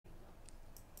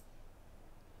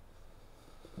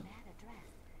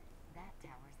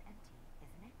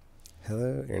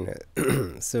Hello,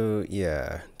 Internet. So,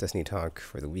 yeah, Destiny Talk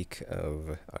for the week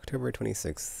of October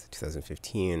 26th,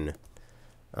 2015.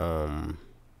 Um,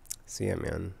 so, yeah,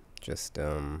 man, just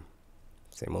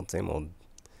same old.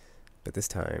 But this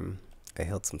time, I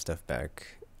held some stuff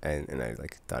back and I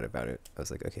like thought about it. I was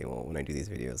like, okay, well, when I do these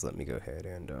videos, let me go ahead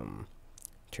and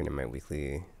turn in my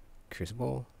weekly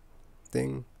Crucible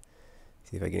thing.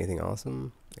 See if I get anything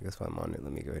awesome. I guess while I'm on it,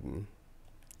 let me go ahead and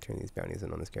turn these bounties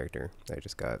in on this character that I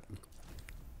just got.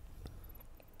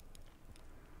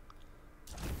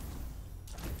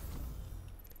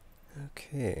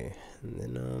 Okay, and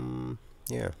then,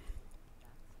 yeah,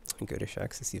 go to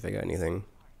Shaxx to see if I got anything.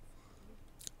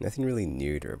 Nothing really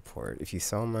new to report. If you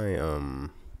saw my,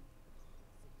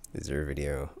 Azure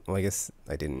video, well, I guess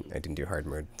I didn't do hard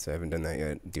mode, so I haven't done that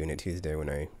yet. Doing it Tuesday when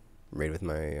I raid with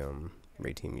my,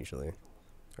 raid team usually.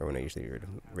 Or when I usually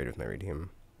raid with my raid team.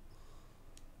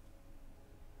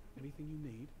 Anything you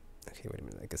need? Okay, wait a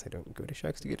minute, I guess I don't go to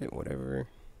Shaxx to get it, whatever.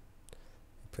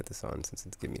 Put this on since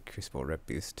it's giving me a Crucible rep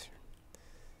boost.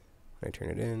 When I turn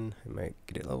it in, I might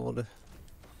get it leveled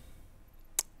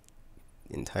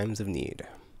in times of need.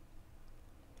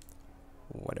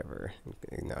 Whatever.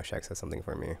 Now Shaxx has something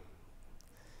for me.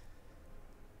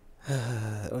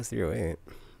 Oh, 308.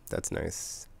 That's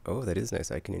nice. Oh, that is nice.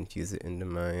 I can infuse it into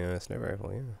my sniper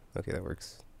rifle. Yeah. Okay, that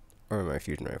works. Or my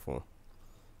fusion rifle.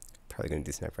 Probably gonna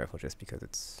do sniper rifle just because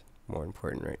it's more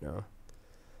important right now.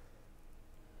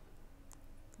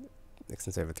 Like,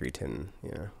 since I have a 310,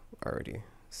 yeah, already.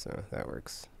 So that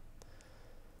works.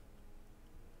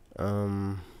 I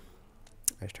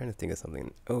was trying to think of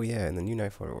something. Oh yeah, and the new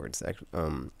Nightfall rewards. Actually,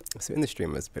 so in the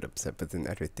stream I was a bit upset, but then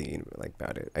after thinking like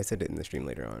about it, I said it in the stream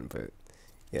later on, but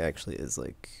it actually is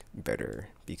like better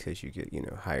because you get, you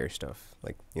know, higher stuff.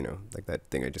 Like, you know, like that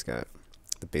thing I just got.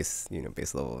 The base, you know,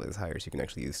 base level is higher, so you can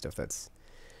actually use stuff that's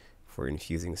for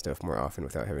infusing stuff more often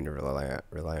without having to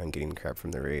rely on getting crap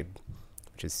from the raid,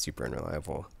 which is super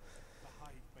unreliable.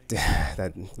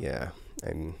 That, yeah,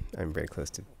 I'm very close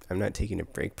to. I'm not taking a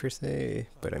break per se,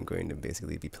 but I'm going to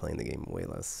basically be playing the game way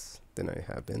less than I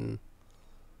have been.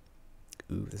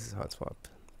 Ooh, this is hot swap,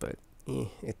 but I mean,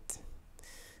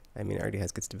 it already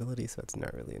has good stability, so it's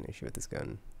not really an issue with this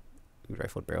gun. Ooh,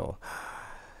 rifled barrel,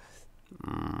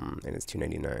 and it's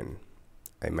 299.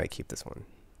 I might keep this one.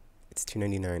 It's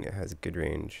 299. It has good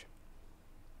range,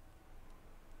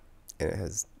 and it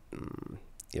has.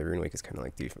 Yeah, Rune Wake is kind of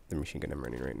like the machine gun I'm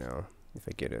running right now, if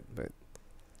I get it, but,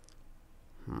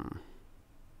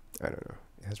 I don't know.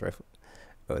 It has rifle.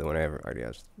 Oh, the one I have already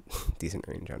has decent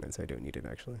range on it, so I don't need it,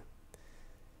 actually.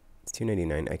 It's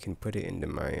 299. I can put it into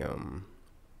my, oh,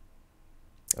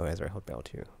 it has rifle barrel,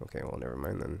 too. Okay, well, never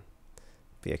mind, then.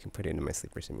 But yeah, I can put it into my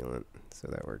sleeper simulant, so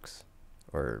that works.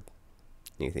 Or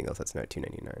anything else that's not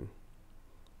 299.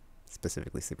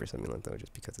 Specifically sleeper simulant, though,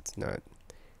 just because it's not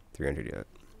 300 yet.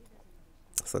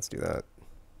 So let's do that.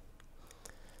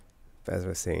 But as I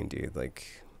was saying, dude,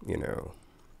 like, you know,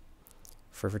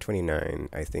 for 29,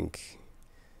 I think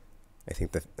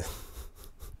the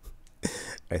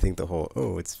I think the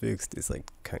whole it's fixed is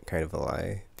like kind of a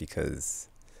lie, because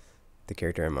the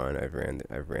character I'm on, I've ran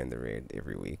the raid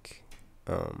every week.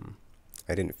 I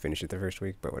didn't finish it the first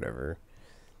week, but whatever.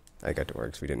 I got to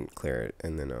work, so we didn't clear it,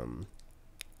 and then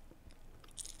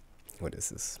what is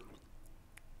this?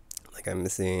 Like, I'm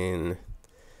missing.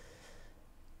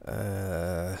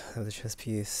 The chest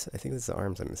piece. I think it's the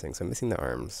arms I'm missing. So I'm missing the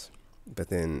arms. But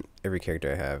then every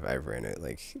character I have, I've ran it,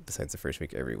 like, besides the first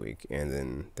week, every week. And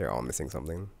then they're all missing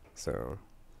something. So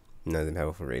none of them have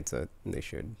a full raid set. And they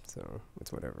should. So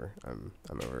it's whatever. I'm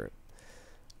over it.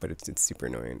 But it's super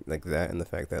annoying. Like that, and the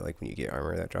fact that, like, when you get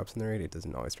armor that drops in the raid, it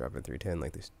doesn't always drop at 310.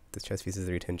 Like, this chest piece is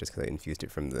 310 just because I infused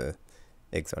it from the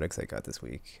exotics I got this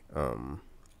week.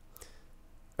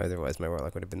 Otherwise, my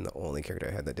Warlock would have been the only character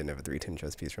I had that didn't have a 310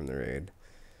 chest piece from the raid.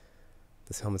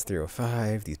 This helmet's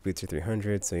 305, these boots are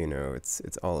 300, so, you know, it's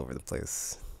all over the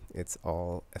place. It's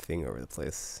all effing over the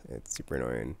place. It's super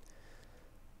annoying.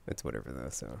 It's whatever, though,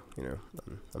 so, you know,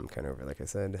 I'm kind of over, like I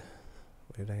said.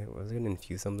 Was I going to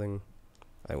infuse something?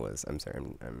 I'm sorry,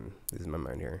 I'm losing my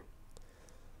mind here.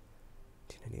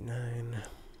 299.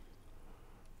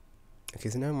 Okay,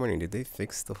 so now I'm wondering, did they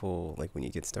fix the whole, like, when you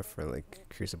get stuff for, like,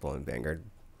 Crucible and Vanguard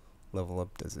level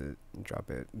up, does it drop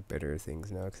it better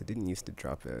things now? Because it didn't used to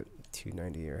drop at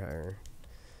 290 or higher.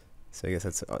 So I guess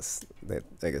that's us. That,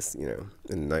 I guess, you know,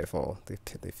 in Nightfall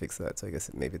they fixed that. So I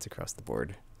guess maybe it's across the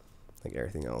board, like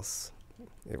everything else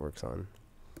it works on.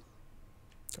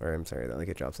 Or I'm sorry, that like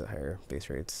it drops at higher base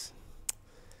rates.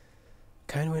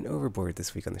 Kind of went overboard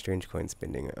this week on the strange coin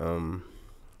spending.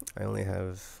 I only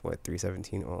have what,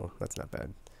 317. Oh, that's not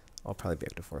bad. I'll probably be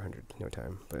up to 400 no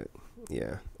time, but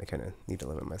yeah, I kind of need to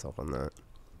limit myself on that.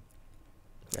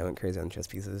 I went crazy on chess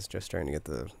pieces, just trying to get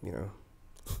the,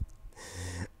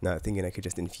 not thinking I could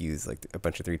just infuse like a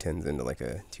bunch of 310s into like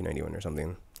a 291 or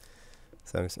something.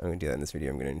 So I'm going to do that in this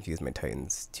video. I'm going to infuse my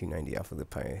Titans 290 Alpha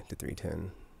Loop Pi to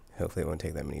 310. Hopefully it won't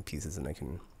take that many pieces and I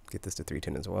can get this to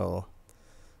 310 as well.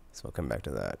 So I'll come back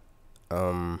to that.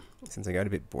 Since I got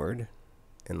a bit bored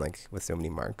and like with so many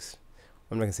marks,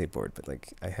 I'm not gonna say bored, but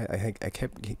like I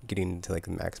kept getting to like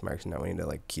the max marks and not wanting to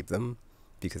like keep them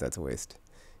because that's a waste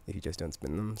if you just don't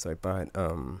spin them. So I bought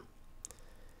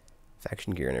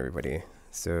faction gear and everybody.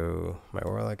 So my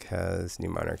Warlock has New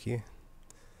Monarchy,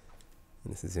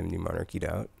 and this is him New Monarchied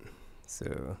out.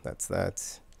 So that's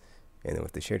that. And then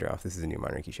with the shader off, this is a New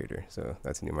Monarchy shader. So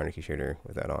that's a New Monarchy shader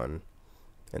with that on,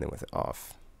 and then with it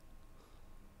off.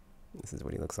 This is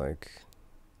what he looks like.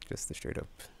 Just the straight up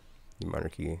New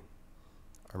Monarchy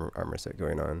armor set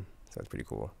going on. So that's pretty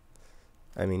cool.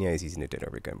 I mean, yeah, he's using a dead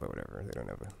over gun, but whatever. They don't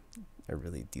have a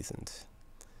really decent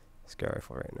scout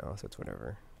rifle right now, so it's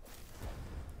whatever.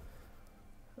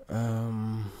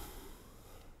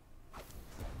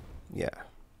 Yeah.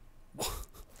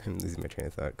 I'm losing my train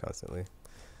of thought constantly.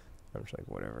 I'm just like,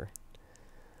 whatever.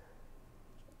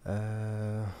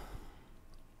 Yeah,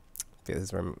 this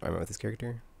is where I'm at with this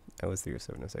character. I was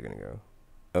 307 a second ago.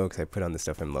 Oh, because I put on the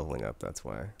stuff I'm leveling up, that's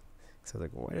why. So I was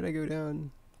like, why did I go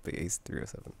down? But yeah, he's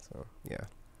 307, so yeah.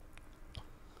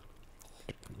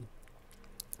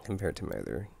 Compared to my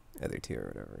other two or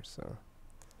whatever, so.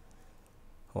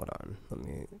 Hold on, let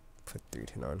me put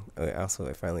 310 on. Oh, also,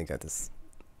 I finally got this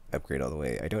upgrade all the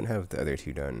way. I don't have the other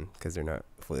two done because they're not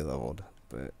fully leveled,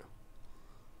 but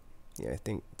yeah, I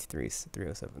think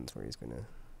 307 is where he's gonna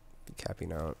be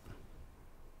capping out.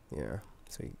 Yeah,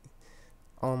 so he,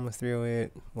 almost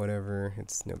 308, whatever,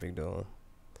 it's no big deal.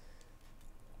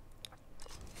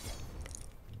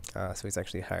 So he's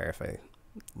actually higher if I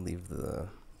leave the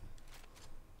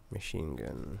machine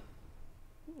gun.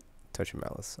 Touch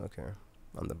malice, okay.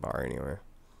 On the bar anyway.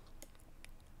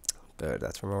 But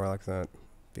that's where my Warlock's at.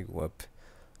 Big whoop.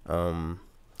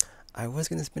 I was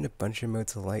gonna spend a bunch of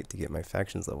modes of light to get my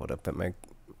factions leveled up, but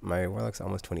my Warlock's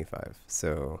almost 25,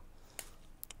 so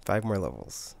 5 more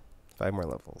levels. 5 more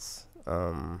levels.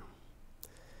 I'm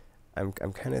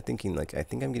kind of thinking like I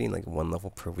think I'm getting like 1 level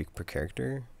per week per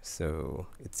character, so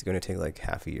it's gonna take like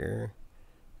half a year.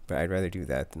 But I'd rather do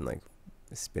that than like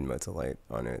spin modes of light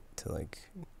on it to like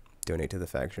donate to the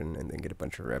faction and then get a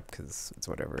bunch of rep because it's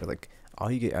whatever. Like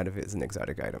all you get out of it is an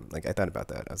exotic item. Like I thought about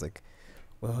that. I was like,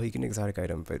 well, you get an exotic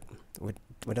item, but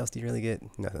what else do you really get?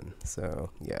 Nothing. So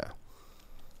yeah.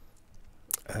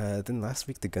 Then last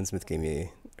week the gunsmith gave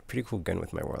me a pretty cool gun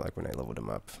with my Warlock when I leveled him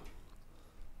up,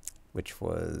 which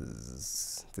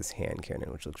was this hand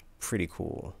cannon, which looks pretty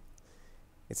cool.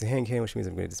 It's a hand cannon, which means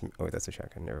I'm going to oh, that's a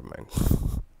shotgun. Never mind.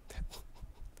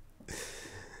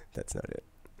 That's not it.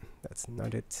 That's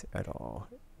not it at all.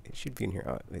 It should be in here.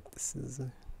 Oh, wait, this is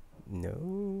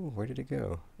no. Where did it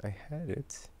go? I had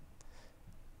it.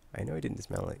 I know I didn't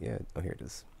dismantle it yet. Oh, here it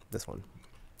is. This one.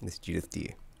 This Judith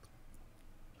D.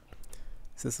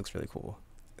 So this looks really cool.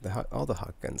 All the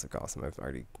hawk guns look awesome. I've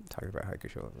already talked about how I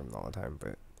could show them all the time,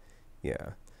 but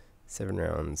yeah, 7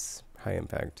 rounds, high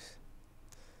impact.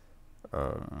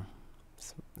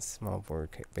 Small board,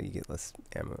 but you get less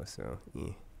ammo, so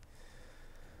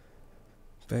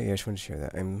But yeah, I just wanted to share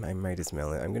that. I might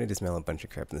dismantle it. I'm gonna dismantle a bunch of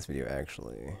crap in this video.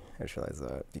 Actually, I just realized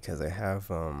that because I have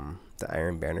the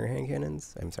Iron Banner hand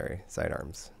cannons. I'm sorry,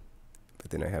 sidearms.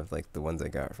 But then I have like the ones I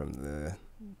got from the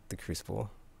Crucible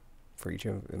for each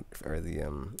of or the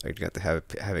I got the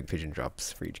Havoc Pigeon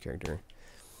drops for each character.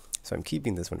 So I'm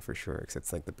keeping this one for sure because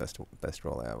it's like the best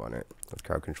roll I have on it with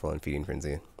crowd control and feeding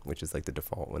frenzy, which is like the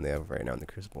default one they have right now in the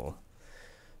Crucible.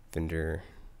 Vendor,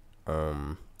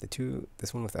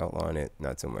 this one with Outlaw on it,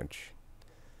 not so much.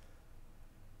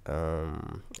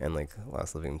 And like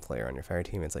last living player on your fire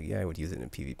team, it's like yeah, I would use it in a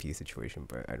PvP situation,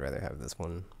 but I'd rather have this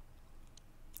one.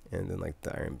 And then like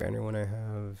the Iron Banner one I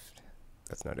have,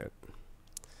 that's not it.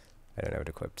 I don't have it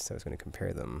equipped, so I was going to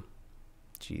compare them.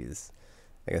 Jeez.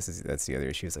 I guess that's the other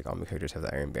issue, is like all my characters have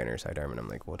the Iron Banner sidearm, and I'm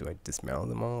like, well, do I dismantle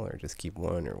them all, or just keep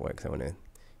one, or what? Because I want to,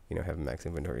 have max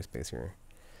inventory space here.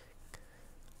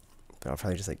 But I'll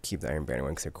probably just like keep the Iron Banner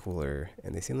one because they're cooler,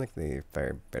 and they seem like they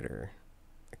fire better.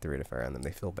 Like the rate of fire on them,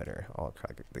 they feel better.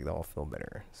 They all feel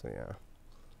better, so yeah.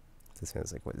 This one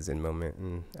is like, what, Zen Moment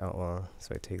and Outlaw,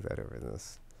 so I take that over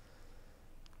this.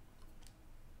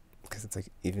 Because it's like,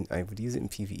 even, I would use it in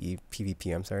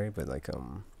PvP, I'm sorry, but like,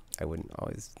 I wouldn't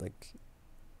always, like,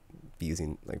 be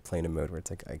using, like, playing a mode where it's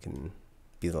like, I can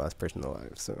be the last person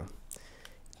alive, so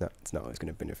it's not always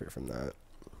going to benefit from that.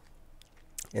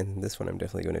 And this one I'm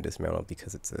definitely going to dismantle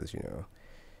because it says, you know,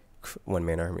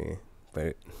 one-man army,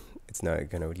 but it's not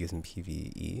going to use in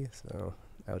PvE, so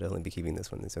I'll definitely be keeping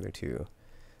this one. These other two,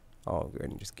 I'll go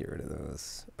ahead and just get rid of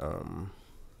those. I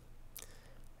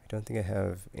don't think I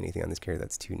have anything on this character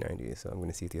that's 290, so I'm going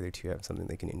to see if the other two have something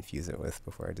they can infuse it with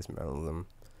before I dismantle them.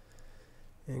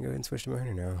 And go ahead and switch to my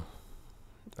hunter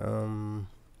now.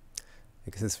 I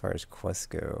guess as far as quests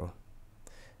go,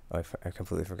 oh, I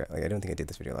completely forgot. Like, I don't think I did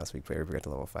this video last week, but I forgot the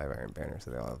level 5 Iron Banner,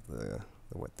 so they all have the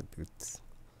boots.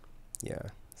 Yeah,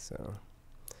 so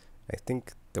I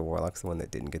think the Warlock's the one that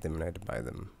didn't get them and I had to buy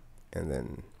them. And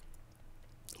then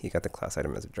he got the class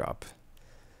item as a drop.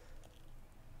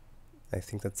 I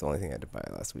think that's the only thing I had to buy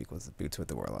last week was the boots with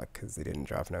the Warlock because they didn't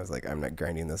drop, and I was like, I'm not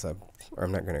grinding this up, or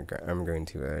I'm going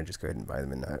to just go ahead and buy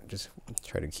them and not just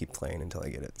try to keep playing until I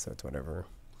get it, so it's whatever.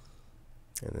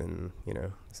 And then, you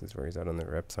know, this is where he's out on the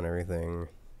reps on everything.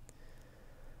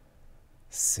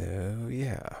 So,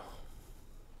 yeah.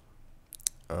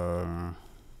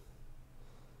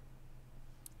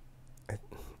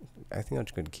 I think I'm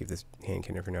just going to keep this hand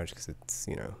cannon for now just because it's,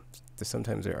 you know,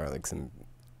 sometimes there are like some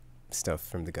stuff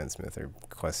from the gunsmith or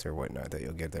quests or whatnot that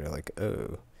you'll get that are like,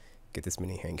 oh, get this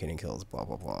many hand cannon kills, blah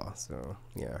blah blah. So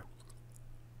yeah,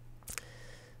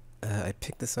 I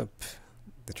picked this up,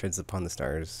 the Treads Upon the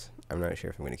Stars. I'm not sure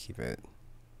if I'm going to keep it.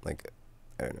 Like,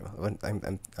 I don't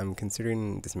know. I'm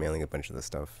considering dismantling a bunch of the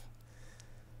stuff.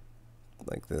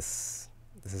 Like this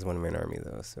is one-man army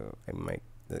though, so I might.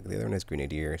 The other one is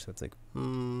Grenadier, so it's like,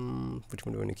 which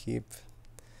one do I want to keep?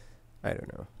 I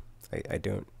don't know. I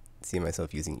don't see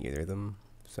myself using either of them,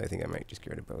 so I think I might just get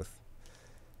rid of both.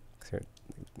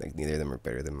 Like, neither of them are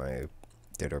better than my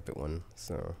Dead Orbit one,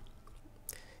 so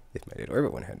if my Dead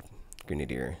Orbit one had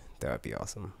Grenadier, that would be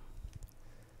awesome.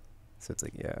 So it's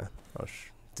like, yeah, I'll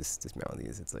just dismantle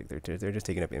these. It's like they're just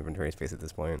taking up inventory space at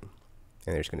this point, and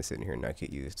they're just gonna sit in here and not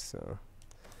get used, so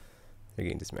they're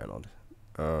getting dismantled.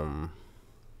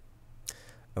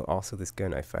 Oh, also this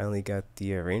gun, I finally got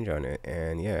the range on it,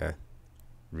 and yeah,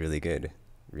 really good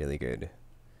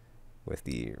with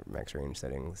the max range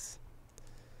settings.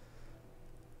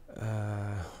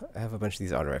 I have a bunch of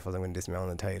these auto rifles I'm going to dismantle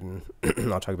on the Titan.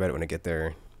 I'll talk about it when I get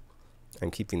there.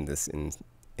 I'm keeping this in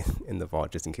the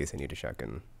vault just in case I need a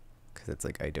shotgun, because it's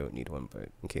like I don't need one, but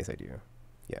in case I do,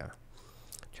 yeah.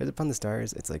 Treads Upon the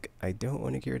Stars, it's like I don't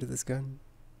want to get rid of this gun,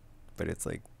 but it's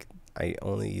like I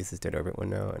only use this Dead Orbit one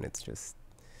now, and it's just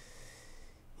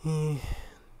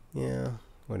yeah,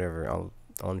 whatever. I'll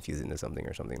infuse it into something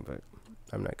or something, but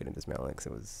I'm not gonna dismantle it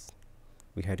because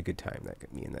we had a good time,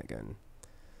 me and that gun.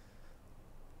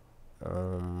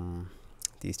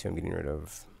 These two I'm getting rid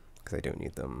of because I don't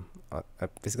need them.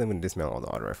 Basically, I'm gonna dismantle all the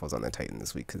auto rifles on the Titan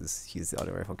this week because he's the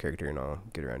auto rifle character, and I'll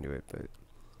get around to it. But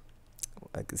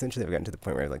like, essentially, I've gotten to the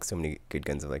point where I have like so many good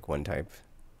guns of like one type.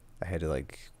 I had to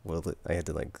like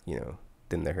you know,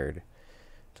 thin the herd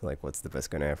to like what's the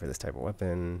best gun I have for this type of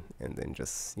weapon, and then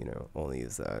just, you know, only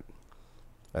use that.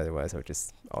 Otherwise, I would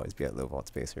just always be at low vault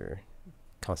space or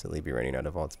constantly be running out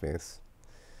of vault space.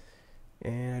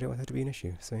 And I don't want that to be an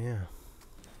issue, so yeah.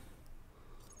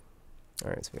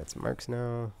 Alright, so we got some marks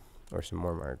now, or some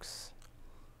more marks.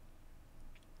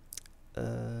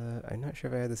 I'm not sure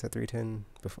if I had this at 310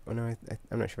 before. Oh no,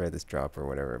 I'm not sure if I had this drop or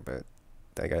whatever, but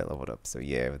I got it leveled up, so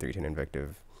yeah, I have a 310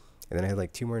 invective. And then I had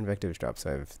like 2 more invectives drop, so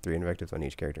I have 3 invectives on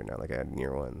each character now, like I had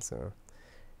near 1, so.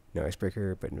 No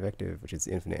icebreaker, but invective, which is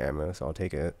infinite ammo, so I'll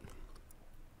take it.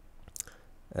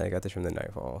 I got this from the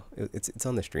Nightfall. It's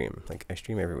on the stream. Like, I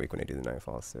stream every week when I do the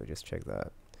Nightfall, so just check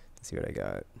that to see what I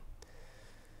got.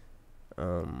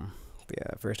 But yeah,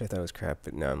 at first I thought it was crap,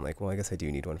 but now I'm like, well, I guess I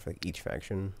do need one for like each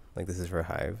faction. Like, this is for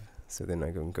Hive, so then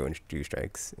I go and do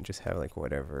strikes and just have like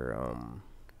whatever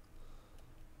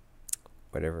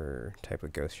type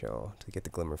of ghost shell to get the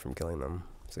glimmer from killing them.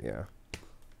 So yeah.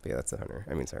 But yeah, that's the hunter.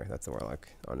 I mean, sorry, that's the warlock.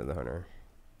 Onto the hunter.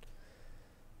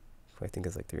 Who I think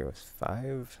is like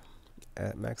 305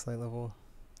 at max light level.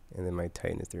 And then my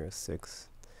Titan is 306.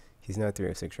 He's not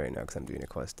 306 right now because I'm doing a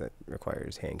quest that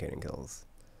requires hand cannon kills.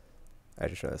 I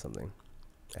just realized something.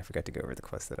 I forgot to go over the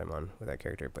quest that I'm on with that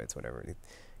character, but it's whatever.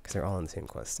 Because they're all on the same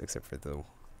quest, except for the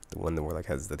one the warlock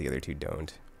has that the other two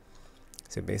don't.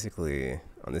 So basically,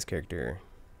 on this character...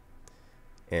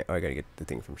 And, oh, I gotta get the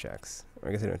thing from Shaxx. Or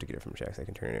I guess I don't have to get it from Shaxx, I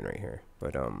can turn it in right here.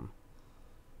 But, the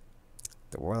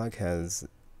Warlock has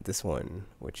this one,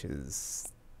 which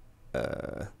is,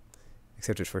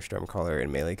 except it's for Stormcaller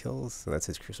and melee kills, so that's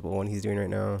his Crucible one he's doing right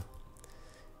now.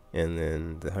 And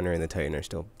then the Hunter and the Titan are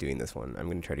still doing this one. I'm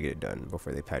gonna try to get it done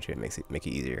before they patch it and make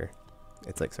it easier.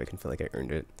 It's like, so I can feel like I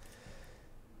earned it.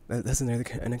 That's another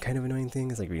kind of annoying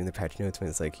thing is like reading the patch notes when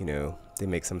it's like, you know, they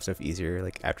make some stuff easier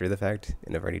like after the fact,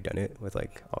 and I've already done it with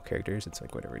like all characters. It's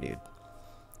like whatever, dude.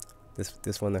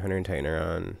 This one, the Hunter and Titan are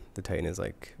on. The Titan is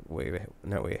like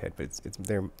not way ahead, but it's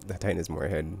there. The Titan is more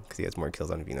ahead because he has more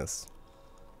kills on Venus.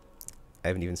 I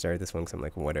haven't even started this one because I'm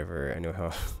like, whatever. I know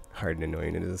how hard and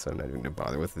annoying it is, so I'm not even gonna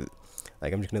bother with it.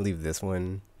 Like, I'm just gonna leave this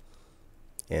one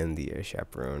and the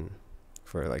chaperone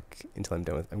for like until I'm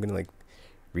done with. I'm gonna like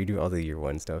redo all the year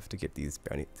one stuff to get these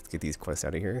quests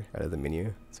out of here, out of the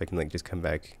menu, so I can like just come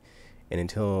back. And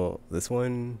until this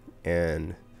one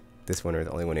and this one are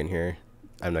the only one in here,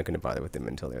 I'm not gonna bother with them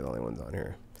until they're the only ones on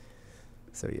here.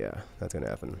 So yeah, that's gonna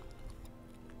happen.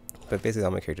 But basically,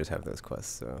 all my characters have those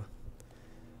quests. So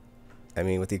I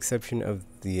mean, with the exception of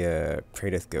the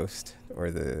Praedyth Ghost or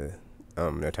the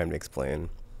No Time to Explain,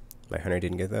 my Hunter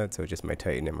didn't get that, so it's just my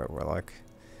Titan and my Warlock.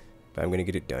 But I'm gonna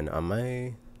get it done on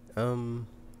my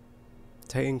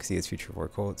Titan because he has Future War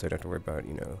Cult, so I don't have to worry about,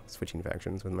 you know, switching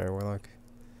factions with my Warlock.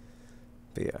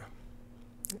 But yeah,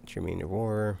 Cheer Me in Your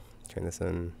War, turn this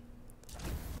in.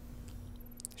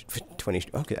 20,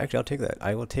 okay, actually I'll take that.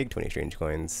 I will take 20 strange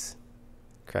coins.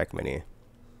 Crack money.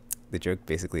 The joke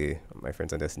basically, my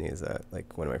friends on Destiny, is that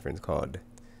like one of my friends called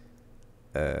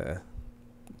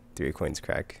 3 coins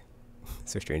crack.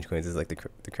 So strange coins is like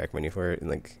the crack money for it, and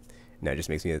like now it just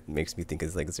makes me think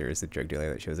it's like Xurus, the drug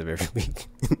dealer that shows up every week.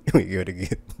 We go to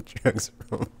get drugs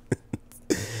from.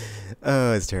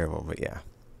 Oh, it's terrible, but yeah.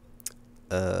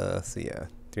 So yeah,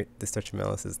 this Touch of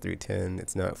Malice is 310.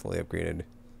 It's not fully upgraded,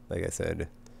 like I said.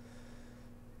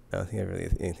 I don't think I really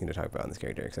have anything to talk about on this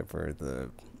character except for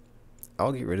the.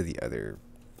 I'll get rid of the other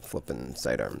flipping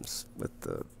sidearms with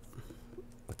the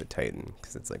Titan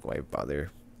because it's like, why bother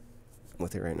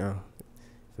with it right now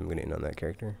if I'm gonna end on that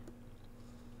character.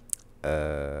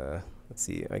 Let's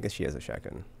see. I guess she has a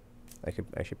shotgun. I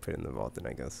should put it in the vault then,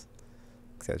 I guess,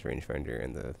 because it has rangefinder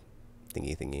and the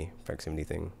thingy proximity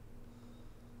thing.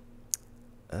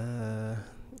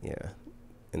 Yeah.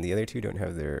 And the other two don't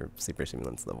have their sleeper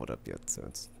simulants leveled up yet,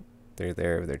 so they're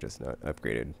there. They're just not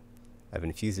upgraded. I've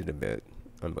infused it a bit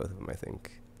on both of them, I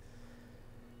think.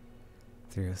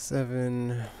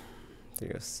 307,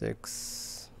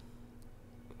 306.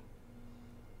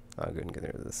 I'll go and get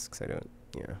rid of this because I don't.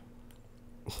 Yeah.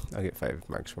 I'll get 5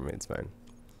 marks from it. It's fine.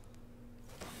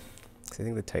 Because I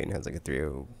think the Titan has like a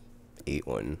 308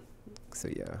 one. So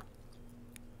yeah.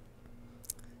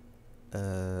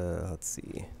 Let's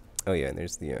see. Oh yeah, and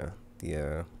there's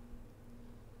oh,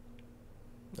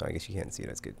 I guess you can't see it.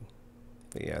 That's good.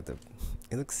 But yeah,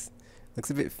 it looks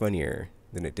a bit funnier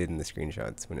than it did in the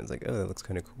screenshots when it was like, oh, that looks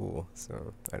kind of cool.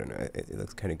 So I don't know. It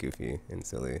looks kind of goofy and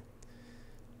silly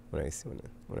when I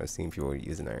was seeing people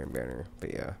use an Iron Banner.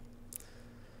 But yeah.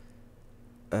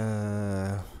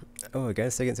 Oh, I got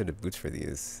a second set of boots for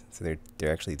these. So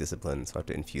they're actually disciplined. So I have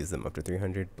to infuse them up to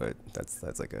 300. But that's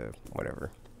like a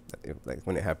whatever. Like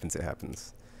when it happens, it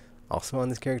happens. Also on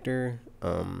this character,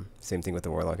 same thing with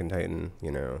the Warlock and Titan.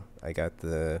 You know, I got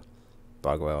the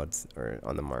Bogwilds, or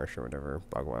on the Marsh or whatever,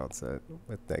 Bogwild set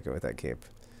with that cape.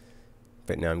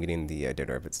 But now I'm getting the Dead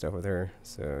Orbit stuff with her.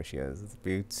 So she has the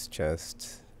boots,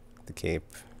 chest, the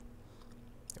cape,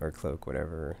 or cloak,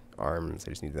 whatever, arms.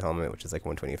 I just need the helmet, which is like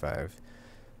 125,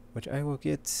 which I will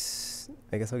get.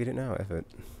 I guess I'll get it now. If it,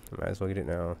 I might as well get it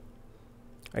now.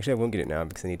 Actually, I won't get it now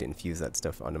because I need to infuse that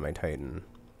stuff onto my Titan.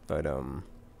 But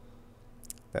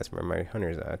that's where my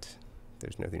Hunter's at.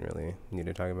 There's nothing really need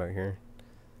to talk about here.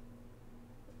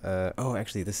 Oh,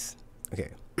 actually, this. Okay,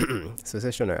 so it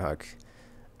says Show Nighthawk.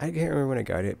 I can't remember when I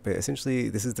got it, but essentially,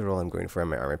 this is the role I'm going for on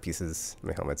my armor pieces,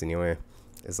 my helmets anyway.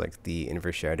 Is like the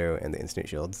inverse shadow and the instant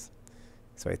shields.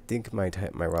 So I think my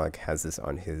Warlock has this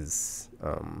on his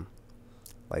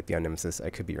Light Beyond Nemesis. I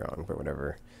could be wrong, but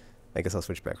whatever. I guess I'll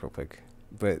switch back real quick.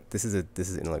 But this is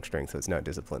intellect strength, so it's not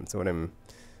discipline. So what I'm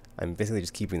basically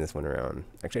just keeping this one around.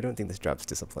 Actually, I don't think this drops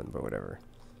discipline, but whatever.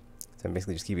 So I'm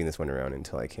basically just keeping this one around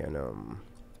until I can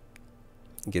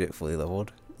get it fully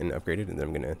leveled and upgraded, and then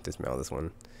I'm gonna dismantle this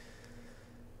one.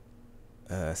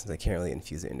 Since I can't really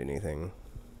infuse it into anything.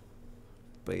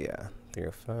 But yeah,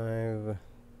 305.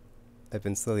 I've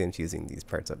been slowly infusing these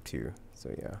parts up too.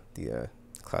 So yeah, the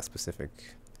class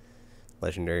specific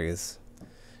legendaries.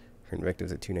 Her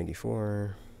invectives at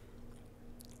 294.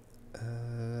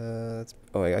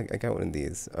 Oh, I got one of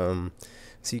these. So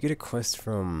you get a quest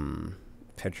from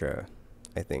Petra,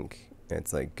 I think. And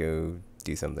it's like, go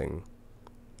do something.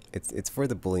 It's for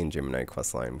the Bully and Gemini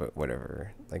quest line, but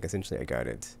whatever. Like, essentially I got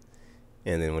it.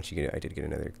 And then once you get it, I did get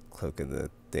another cloak of the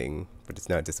thing, but it's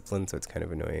not disciplined, so it's kind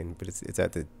of annoying. But it's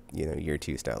at the, you know, year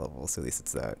 2 stat level, so at least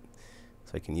it's that.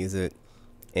 So I can use it.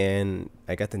 And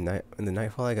I got the night in the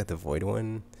Nightfall. I got the Void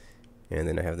one, and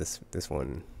then I have this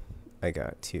one I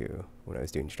got too when I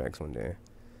was doing strikes one day.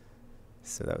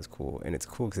 So that was cool, and it's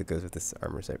cool because it goes with this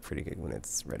armor set pretty good when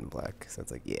it's red and black. So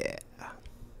it's like, yeah, red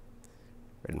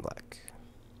and black.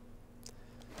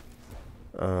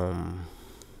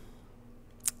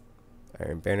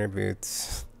 Iron Banner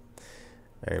boots,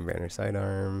 Iron Banner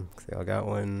sidearm. They all got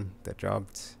one that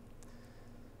dropped.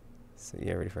 So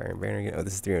yeah, ready for Iron Banner again. Oh,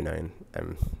 this is 309.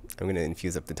 I'm gonna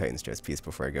infuse up the Titan's chest piece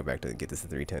before I go back to get this to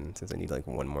 310, since I need like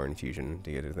one more infusion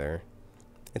to get it there.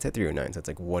 It's at 309, so it's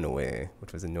like one away,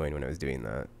 which was annoying when I was doing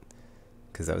that,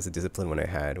 because that was a discipline when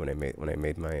I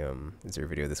made my Zero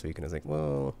video this week, and I was like,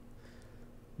 well,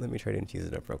 let me try to infuse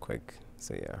it up real quick.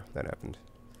 So yeah, that happened.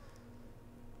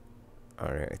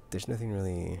 Alright, there's nothing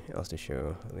really else to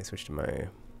show. Let me switch to my...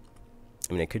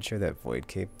 I mean, I could show that Void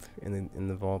Cape in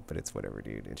the vault, but it's whatever,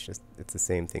 dude. It's the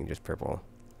same thing, just purple.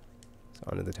 So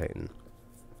onto the Titan,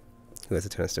 who has a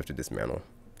ton of stuff to dismantle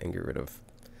and get rid of,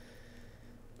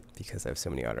 because I have so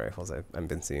many auto rifles I've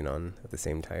been sitting on of the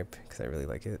same type, because I really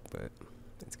like it, but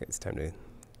it's time to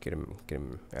get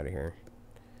him out of here.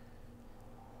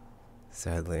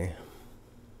 Sadly.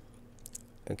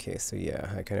 Okay, so yeah,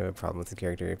 I kind of have a problem with the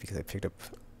character because I picked up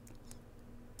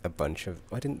a bunch of...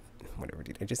 whatever,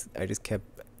 dude. I just kept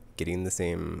getting the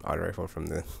same auto rifle from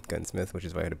the gunsmith, which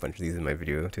is why I had a bunch of these in my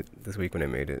video this week when I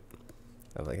made it.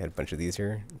 I had a bunch of these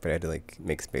here, but I had to like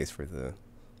make space for the,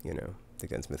 the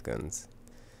gunsmith guns.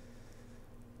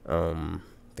 But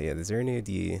yeah, the Zerny AD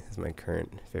is my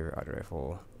current favorite auto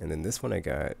rifle, and then this one I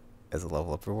got as a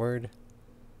level up reward.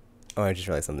 Oh, I just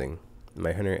realized something.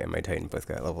 My Hunter and my Titan both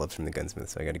got level ups from the gunsmith,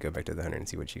 so I got to go back to the Hunter and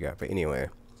see what she got. But anyway,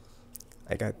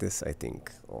 I got this, I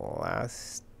think,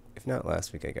 if not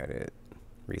last week, I got it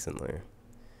recently.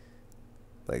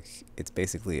 Like, it's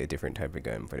basically a different type of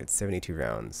gun, but it's 72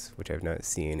 rounds, which I've not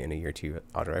seen in a year 2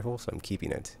 auto rifle, so I'm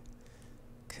keeping it.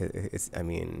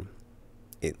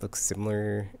 It looks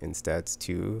similar in stats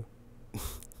to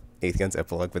 8th Gun's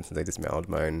Epilogue, but since I dismounted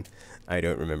mine, I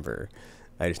don't remember.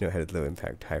 I just know it had low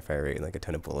impact, high fire rate, and like a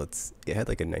ton of bullets. It had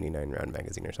like a 99 round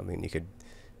magazine or something. You could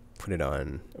put it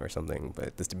on or something,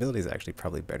 but the stability is actually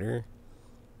probably better.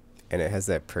 And it has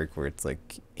that perk where it's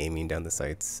like aiming down the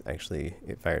sights. Actually,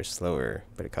 it fires slower,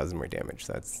 but it causes more damage.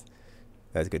 So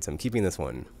that's good. So I'm keeping this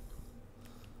one.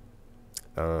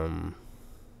 Oh,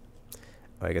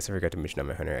 I guess I forgot to mention on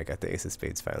my Hunter, I got the Ace of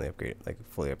Spades finally upgraded, like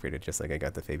fully upgraded, just like I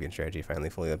got the Fabian strategy finally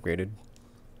fully upgraded.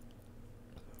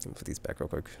 Let me put these back real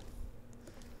quick.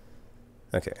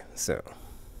 Okay, so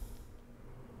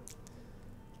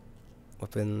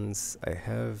weapons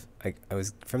I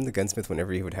was from the gunsmith.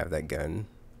 Whenever he would have that gun,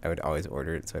 I would always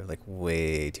order it, so I have like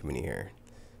way too many here.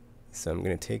 So I'm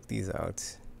gonna take these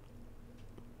out.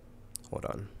 Hold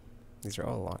on, these are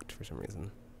all locked for some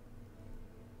reason.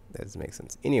 That doesn't make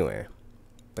sense. Anyway,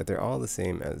 but they're all the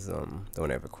same as the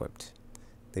one I've equipped.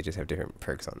 They just have different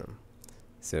perks on them.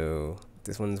 So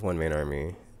this one's one-man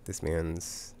army.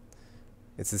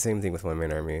 It's the same thing with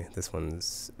one-man army. This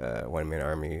one's one-man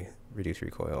army, reduced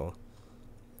recoil.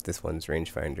 This one's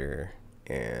rangefinder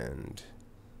and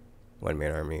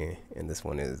one-man army, and this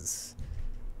one is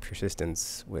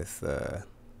persistence with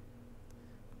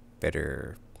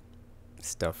better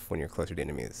stuff when you're closer to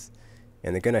enemies.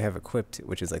 And the gun I have equipped,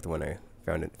 which is like the one I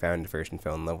found first and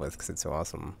fell in love with because it's so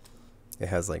awesome. It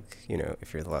has like,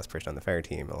 if you're the last person on the fire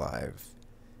team alive,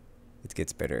 it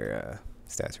gets better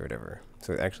stats or whatever.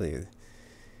 So actually,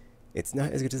 it's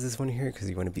not as good as this one here because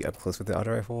you want to be up close with the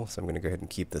auto rifle. So I'm going to go ahead and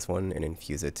keep this one and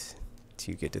infuse it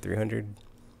to get to 300.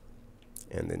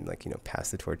 And then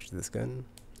pass the torch to this gun.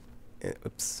 And,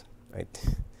 oops,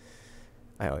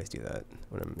 I always do that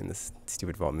when I'm in this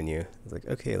stupid vault menu. It's like,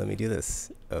 okay, let me do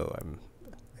this. Oh,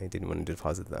 I didn't want to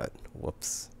deposit that.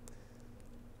 Whoops.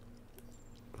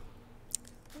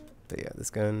 But yeah, this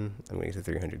gun, I'm going to get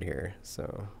to 300 here.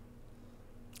 So,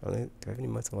 do I have any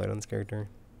muscle light on this character?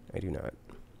 I do not.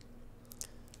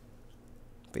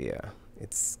 But yeah,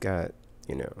 it's got,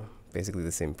 basically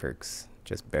the same perks,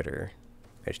 just better.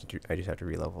 I just have to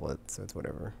re-level it, so it's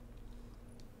whatever.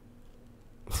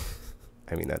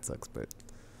 I mean, that sucks, but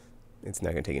it's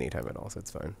not going to take any time at all, so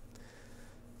it's fine.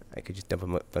 I could just dump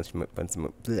a bunch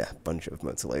of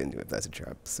muscle light into it. That's a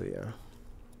trap, so yeah.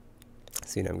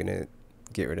 So, I'm going to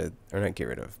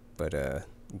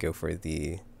go for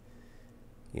the,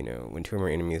 when 2 or more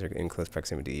enemies are in close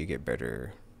proximity, you get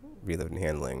better reload and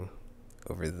handling.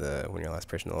 When you're last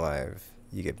person alive,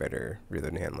 you get better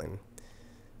reload and handling.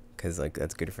 Because,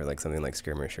 that's good for, something like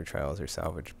skirmish or trials or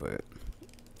salvage, but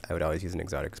I would always use an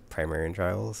exotic primary in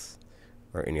trials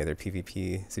or any other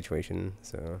PvP situation,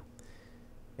 so...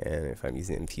 And if I'm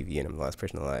using it in PV and I'm the last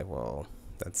person alive, well,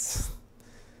 that's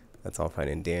that's all fine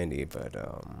and dandy, but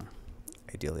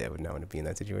ideally I would not want to be in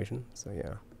that situation. So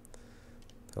yeah,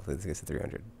 hopefully this gets to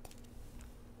 300.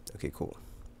 Okay, cool.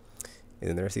 And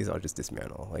then the rest of these I'll just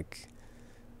dismantle, like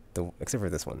except for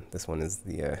this one. This one is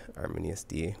the Arminius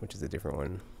D, which is a different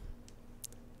one.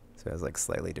 So it has like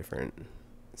slightly different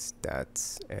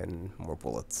stats and more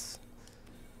bullets.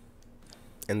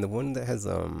 And the one that has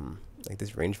like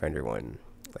this rangefinder one,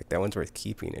 like that one's worth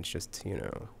keeping. It's just, you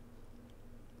know,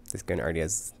 this gun already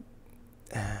has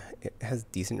it has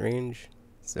decent range,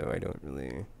 so I don't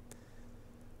really,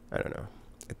 I don't know.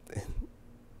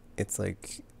 It's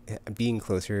like being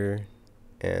closer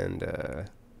and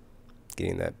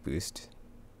getting that boost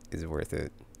is worth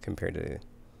it compared to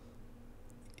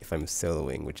if I'm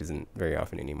soloing, which isn't very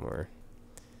often anymore.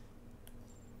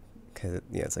 Because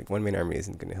yeah, it's like one main army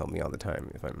isn't going to help me all the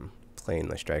time if I'm playing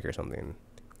like strike or something,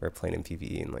 or playing in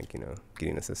PvE and like, you know,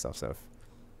 getting assists off stuff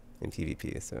in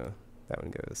PvP. So that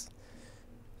one goes.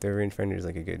 The rangefinder is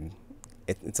like a good.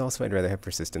 It's also I'd rather have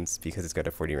persistence because it's got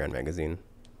a 40 round magazine.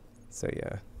 So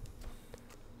yeah.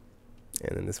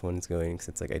 And then this one's going because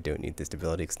it's like I don't need this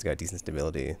stability because it's got decent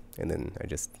stability. And then I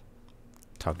just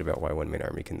talked about why one main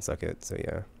army can suck it. So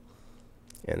yeah.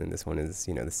 And then this one is,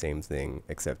 you know, the same thing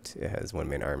except it has one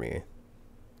main army,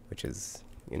 which is,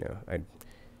 you know,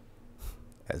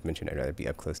 as mentioned, I'd rather be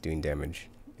up close doing damage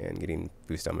and getting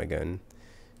boost on my gun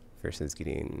versus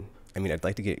getting. I mean, I'd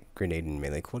like to get grenade and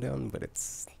melee cooldown, but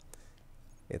it's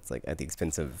like at the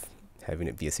expense of having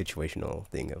it be a situational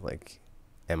thing of like,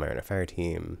 am I on a fire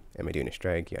team? Am I doing a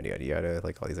strike? Yada yada yada.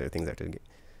 Like all these other things I have to get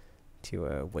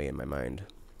to weigh in my mind.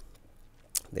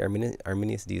 The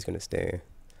Arminius D is going to stay.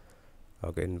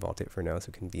 I'll go ahead and vault it for now so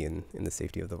it can be in the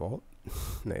safety of the vault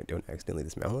and I don't accidentally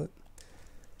dismantle it.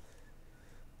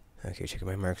 Okay, checking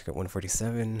my marks. Got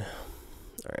 147.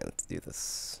 Alright, let's do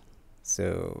this.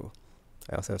 So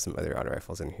I also have some other auto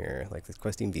rifles in here, like this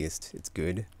Questing Beast. It's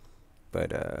good,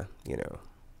 but you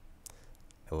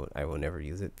know, I will never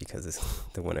use it because it's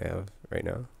the one I have right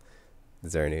now. The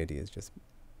Zaryan AD is just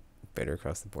better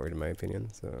across the board in my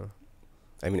opinion. So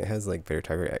I mean, it has like better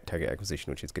target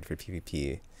acquisition, which is good for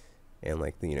PvP, and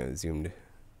like the, you know, zoomed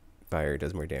fire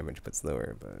does more damage but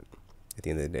slower. But at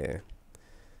the end of the day,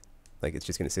 like it's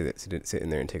just gonna sit in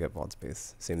there and take up vault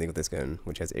space. Same thing with this gun,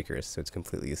 which has Icarus, so it's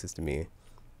completely useless to me.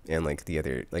 And like the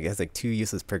other, like it has like 2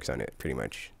 useless perks on it, pretty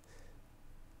much.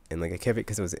 And like I kept it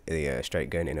because it was a strike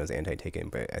gun and it was anti-taken,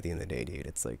 but at the end of the day, dude,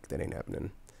 it's like that ain't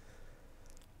happening.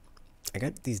 I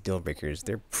got these deal breakers.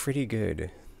 They're pretty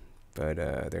good, but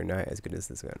they're not as good as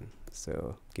this gun.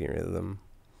 So getting rid of them,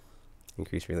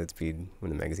 increase reload speed when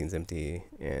the magazine's empty,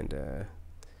 and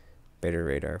better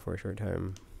radar for a short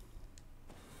time.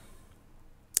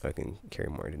 Oh, I can carry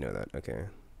more to know that. Okay.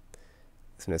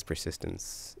 This one has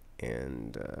persistence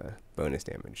and bonus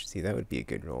damage. See, that would be a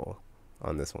good roll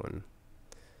on this one.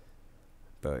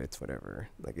 But it's whatever.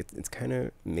 Like it's kind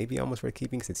of maybe almost worth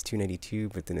keeping because it's 292,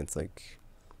 but then it's like,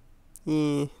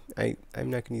 I'm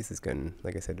not gonna use this gun.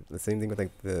 Like I said, the same thing with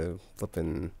like the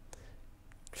flippin'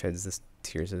 sheds this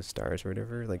Tears of Stars or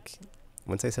whatever. Like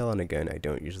once I sell on a gun, I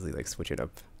don't usually like switch it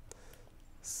up.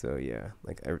 So yeah,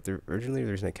 like originally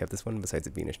the reason I kept this one, besides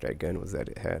it being a strike gun, was that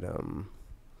it had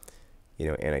you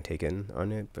know, anti-taken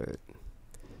on it. But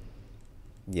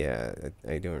yeah,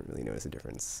 I don't really notice a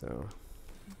difference. So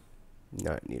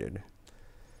not needed.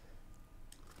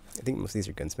 I think most of these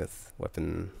are gunsmith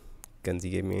weapon guns he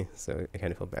gave me, so I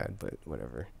kind of feel bad, but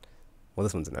whatever. Well,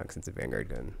 this one's not because it's a Vanguard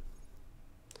gun.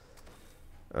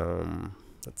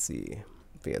 Let's see.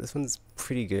 But yeah, this one's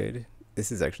pretty good.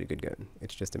 This is actually a good gun.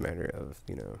 It's just a matter of,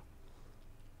 you know,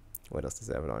 what else does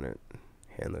it have on it?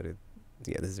 Hand loaded.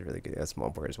 Yeah, this is really good. It has small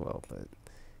bore as well, but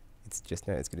it's just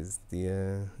not as good as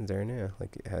the Zaryan.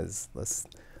 Like it has less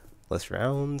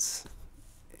rounds.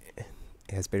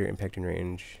 It has better impact and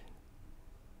range.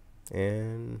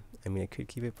 And I mean, I could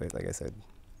keep it, but like I said,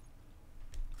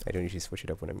 I don't usually switch it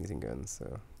up when I'm using guns.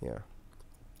 So yeah.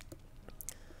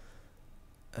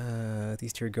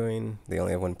 These two are going. They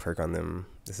only have 1 perk on them.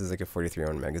 This is like a 43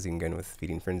 round magazine gun with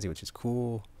Feeding Frenzy, which is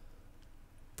cool,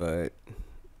 but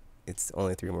it's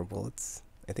only 3 more bullets.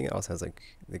 I think it also has like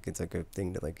it's like a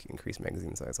thing to like increase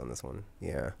magazine size on this one.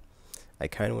 Yeah, I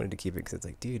kind of wanted to keep it because it's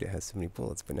like, dude, it has so many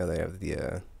bullets. But now that I have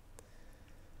the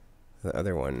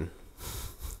other one,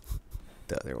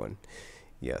 the other one,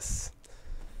 yes.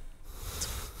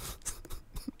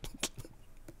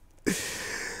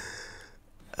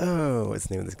 Oh, what's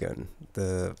the name of this gun?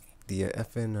 The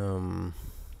FN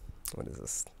what is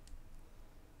this?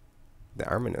 The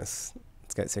Arminus.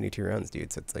 It's got 72 rounds,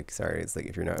 dude. So it's like, sorry, it's like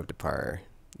if you're not up to par,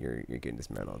 you're getting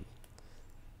dismantled.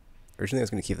 originally I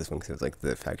was gonna keep this one because it was like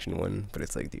the faction one, but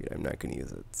it's like, dude, I'm not gonna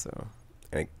use it. So,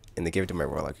 and they gave it to my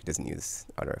warlock who doesn't use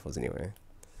auto rifles anyway.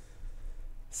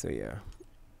 So yeah,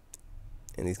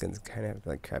 and these guns kind of have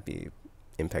like crappy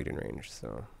impact and range.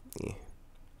 So, yeah.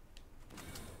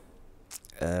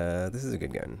 This is a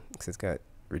good gun because it's got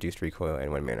reduced recoil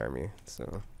and one man army.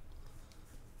 So,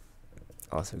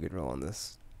 also a good roll on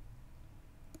this.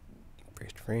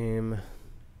 Braced frame,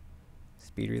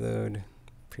 speed reload,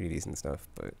 pretty decent stuff,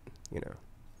 but you know,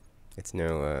 it's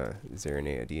no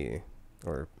Zerene AD,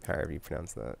 or however you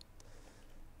pronounce that.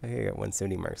 Okay, I got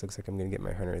 170 marks. Looks like I'm gonna get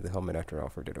my Hunter the helmet after all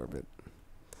for Dead Orbit.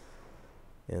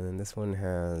 And then this one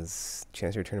has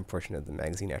chance to return a portion of the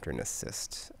magazine after an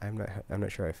assist. I'm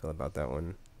not sure how I feel about that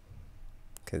one,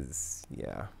 cause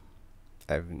yeah,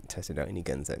 I haven't tested out any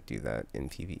guns that do that in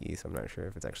PvE, so I'm not sure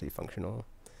if it's actually functional.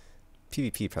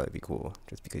 PvP probably be cool,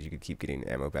 just because you could keep getting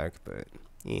ammo back, but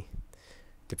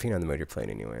depending on the mode you're playing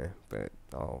anyway. But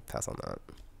I'll pass on that.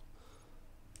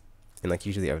 And like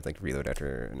usually I would like reload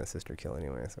after an assist or kill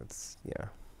anyway, so it's yeah,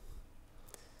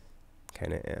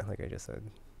 kind of like I just said.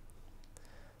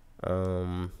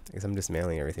 I guess I'm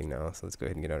dismantling everything now, so let's go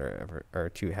ahead and get out our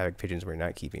 2 Havoc Pigeons we're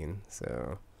not keeping.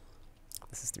 So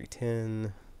this is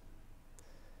 310,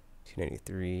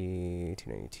 293,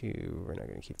 292. We're not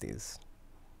going to keep these.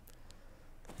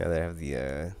 Now that I have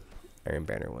the Iron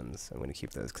Banner ones, I'm going to keep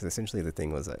those, because essentially the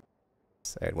thing was that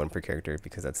I had 1 per character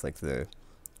because that's like the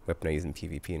weapon I use in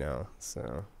PvP now,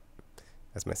 so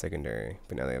that's my secondary.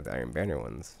 But now they have the Iron Banner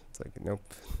ones. It's like, nope.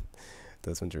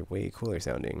 Those ones are way cooler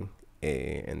sounding.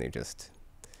 And they just,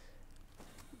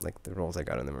 like, the rolls I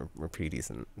got on them were pretty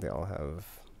decent. They all have,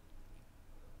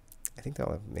 I think they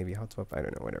all have maybe hot swap, I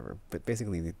don't know, whatever. But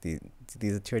basically, these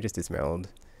 2 I just dismantled,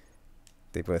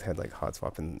 they both had like hot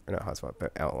swap and, or not hot swap,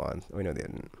 but outlaw. Oh no, they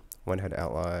didn't. One had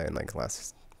outlaw and like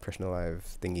last person alive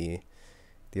thingy.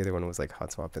 The other one was like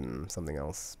hot swap and something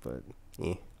else, but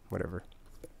whatever.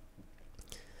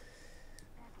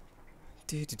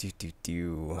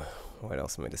 What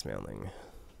else am I dismantling?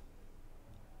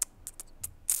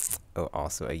 Oh,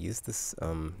 also, I used this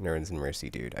Neurons and Mercy,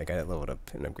 dude. I got it leveled up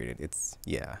and upgraded. It's,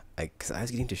 yeah. Because I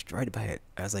was getting destroyed by it.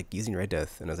 I was, like, using Red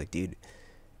Death, and I was like, dude,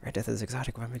 Red Death is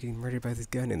exotic. Why am I getting murdered by this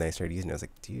gun? And then I started using it. I was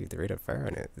like, dude, the rate of fire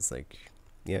on it is, like,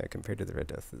 yeah, compared to the Red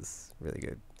Death is really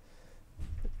good.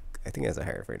 I think it has a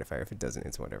higher rate of fire. If it doesn't,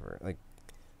 it's whatever. Like,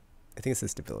 I think it's the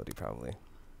stability, probably.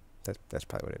 That's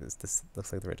probably what it is. This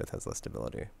looks like the Red Death has less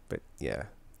stability. But, yeah,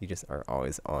 you just are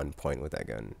always on point with that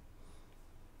gun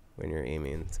when you're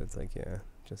aiming, so it's like, yeah,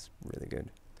 just really good.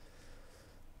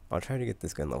 I'll try to get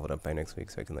this gun leveled up by next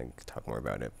week so I can like talk more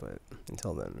about it, but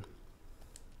until then,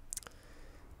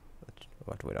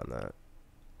 we'll have to wait on that.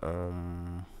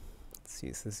 Let's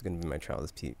see, so this is going to be my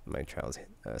Trials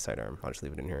sidearm. I'll just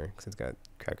leave it in here because it's got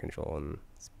crack control and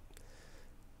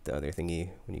the other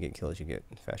thingy. When you get kills, you get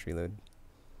fast reload.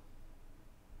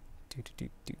 Okay,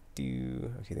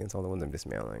 I think that's all the ones I'm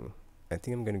dismantling. I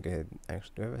think I'm going to go ahead,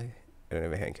 actually, I don't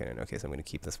have a hand cannon. Okay, so I'm going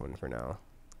to keep this one for now,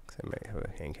 because I might have a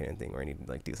hand cannon thing where I need to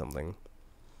like do something.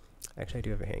 Actually, I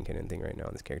do have a hand cannon thing right now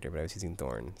on this character, but I was using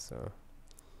Thorn, so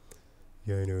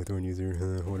yeah, I know, Thorn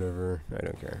user, whatever, I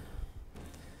don't care.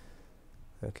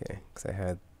 Okay, because I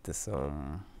had this,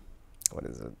 what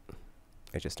is it?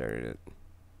 I just started it.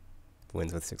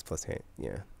 Wins with 6+ hand,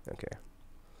 yeah, okay.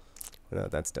 Well, now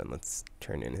that's done, let's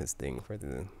turn in his thing for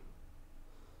the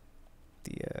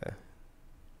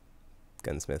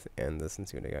gunsmith and this and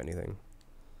see what I got. Anything.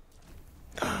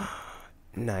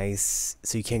 Nice.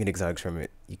 So you can't get exotics from it.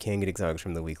 You can get exotics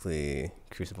from the weekly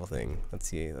crucible thing. Let's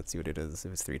see what it is.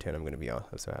 If it's 310, I'm gonna be I'm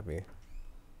so happy.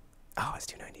 Oh, it's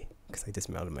 290 because I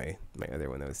dismounted my other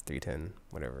one that was 310.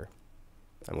 Whatever.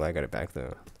 I'm glad I got it back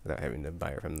though without having to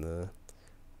buy it from the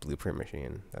blueprint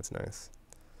machine. That's nice.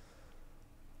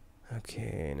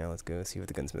 Okay, now let's go see what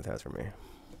the gunsmith has for me.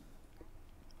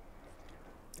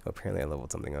 Oh, apparently I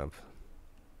leveled something up.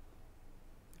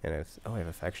 And I have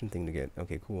a faction thing to get.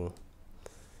 Okay, cool.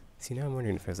 See, now I'm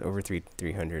wondering if I was over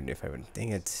 300, if I would, dang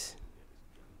it.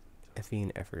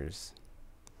 Effing effers.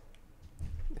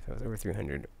 If I was over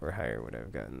 300 or higher, would I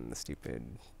have gotten the stupid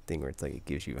thing where it's like, it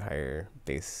gives you a higher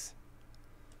base.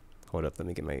 Hold up, let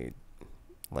me get my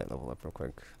light level up real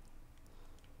quick.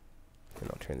 And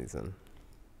I'll turn these in.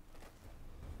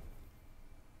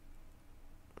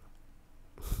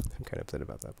 I'm kind of upset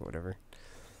about that, but whatever.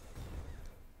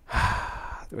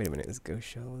 Wait a minute, this ghost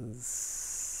shell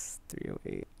is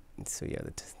 308. So yeah,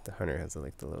 the hunter has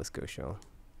like the lowest ghost shell.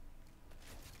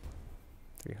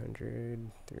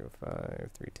 300, 305,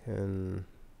 310.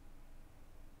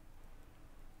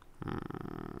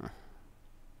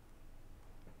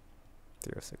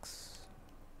 306.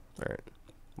 Alright.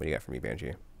 What do you got for me,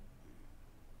 Banshee?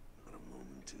 Not a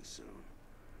moment too soon.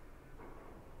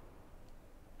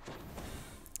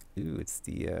 Ooh, it's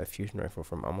the fusion rifle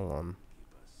from Amalon,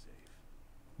 Keep us safe.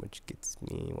 which gets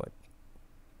me what?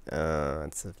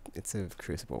 It's a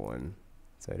crucible one,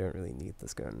 so I don't really need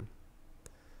this gun.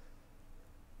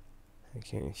 I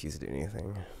can't infuse it to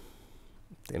anything.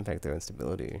 The impact though and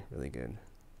stability really good.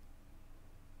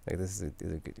 Like this is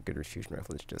a good fusion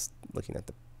rifle. It's just looking at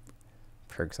the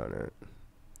perks on it.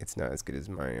 It's not as good as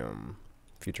my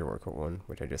future workout one,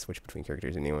 which I just switched between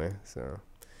characters anyway. So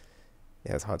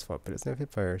it has hot swap, but it's no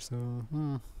hip fire. So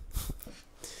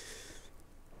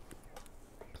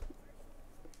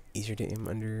easier to aim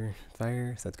under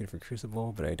fire. So that's good for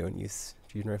Crucible, but I don't use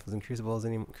fusion rifles and crucibles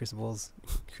anymore.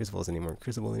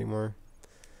 Crucible anymore.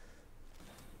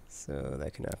 So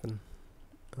that can happen.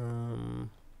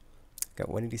 Got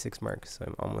 186 marks, so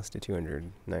I'm almost to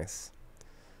 200. Nice.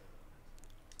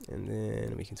 And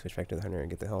then we can switch back to the hunter and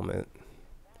get the helmet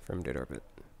from Dead Orbit.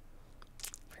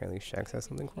 Apparently Shaxx has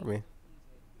something for me.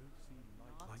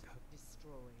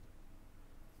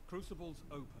 Crucibles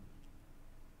open.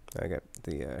 I got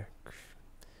the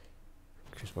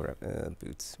Crucible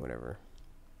boots, whatever.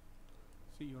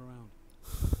 See you around.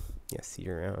 Yeah, see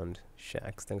you around.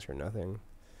 Shaxx, thanks for nothing.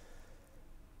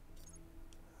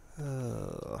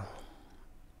 Alright,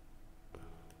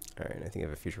 I think I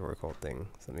have a future war cult thing,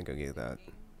 so let me go get that.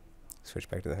 Switch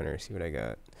back to the hunter, see what I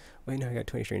got. Wait, no, I got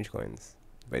 20 strange coins.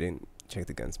 But I didn't check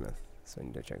the gunsmith, so I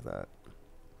need to check that.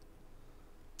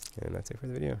 And that's it for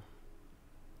the video.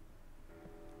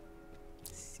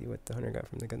 See what the hunter got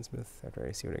from the gunsmith after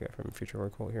I see what I got from future war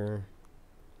cult here.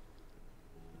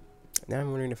 Now I'm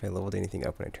wondering if I leveled anything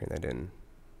up when I turned that in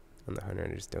on the hunter.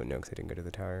 I just don't know because I didn't go to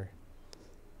the tower.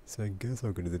 So I guess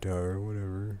I'll go to the tower,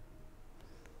 whatever.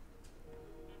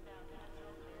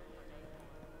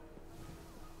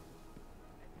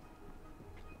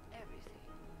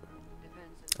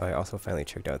 Oh, I also finally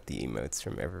checked out the emotes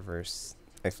from Eververse.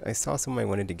 I saw some I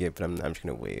wanted to get, but I'm just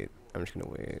gonna wait. I'm just gonna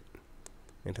wait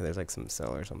until there's like some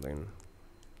sell or something.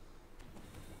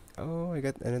 Oh, I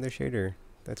got another shader.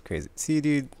 That's crazy. See,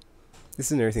 dude, this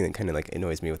is another thing that kind of like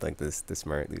annoys me with like the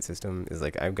smart loot system is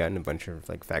like I've gotten a bunch of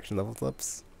like faction level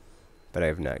flips, but I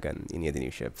have not gotten any of the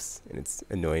new ships, and it's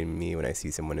annoying me when I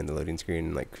see someone in the loading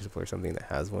screen like Crucible or something that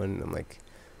has one. And I'm like,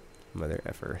 mother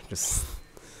effer, just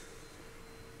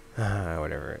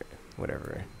whatever.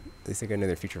 At least I got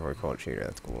another future war cult shader.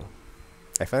 That's cool.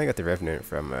 I finally got the Revenant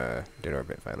from Dead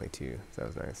Orbit finally too. So that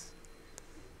was nice.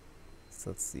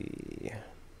 So let's see.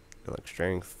 Elect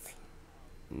strength.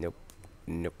 Nope.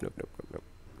 Yeah,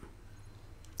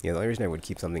 the only reason I would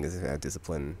keep something is if I had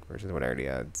discipline versus what I already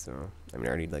had. So I mean, I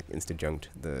already like insta junked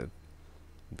the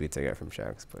boots I got from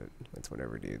Shaxx, but it's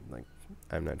whatever, dude. Like,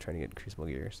 I'm not trying to get Crucible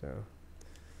gear, so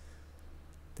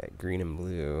that green and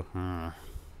blue,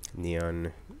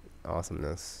 neon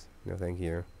awesomeness. No, thank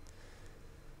you.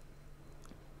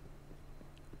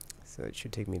 So it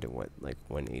should take me to what, like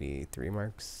 183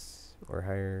 marks or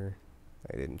higher.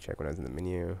 I didn't check when I was in the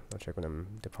menu. I'll check when I'm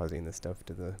depositing this stuff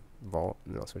to the vault,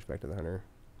 and then I'll switch back to the hunter.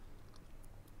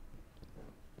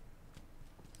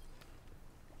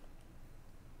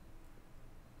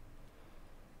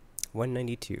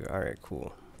 $192. Alright,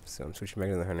 cool. So I'm switching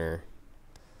back to the hunter.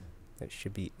 That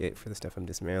should be it for the stuff I'm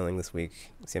dismantling this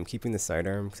week. See, I'm keeping the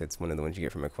sidearm because it's one of the ones you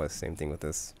get from a quest. Same thing with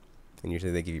this. And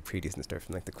usually they give you pretty decent stuff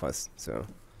from like the quest. So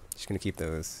just going to keep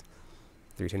those.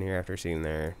 310 Hereafter sitting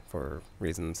there for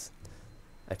reasons.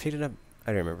 I picked it up,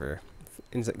 I don't remember,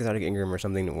 Exotic Ingram or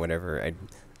something, whatever. I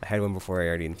had one before, I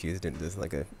already infused it as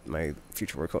like my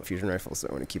future war cult fusion rifle, so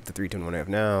I want to keep the 310 one I have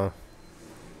now.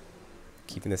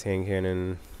 Keeping this hand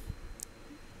cannon,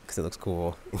 because it looks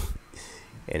cool,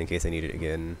 and in case I need it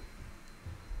again.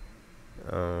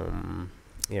 Yeah,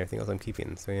 everything else I'm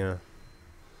keeping, so yeah.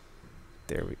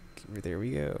 There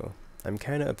we go. I'm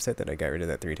kind of upset that I got rid of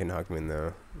that 310 Hawkmoon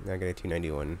though. Now I got a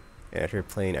 291. And after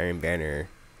playing Iron Banner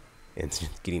and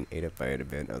just getting ate up by it a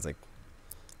bit, I was like,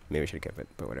 maybe I should have kept it,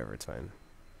 but whatever, it's fine.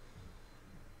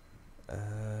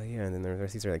 Yeah, and then the rest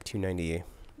of these are like 290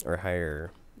 or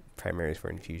higher primaries for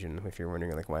infusion, if you're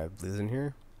wondering like why I have blues in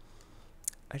here.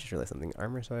 I just realized something.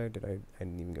 Armor side, I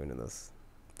didn't even go into this.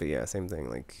 But yeah, same thing,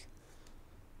 like,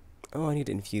 oh, I need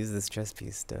to infuse this chest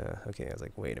piece to, okay, I was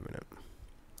like, wait a minute.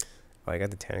 Oh, I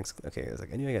got the Taniks. Okay, I was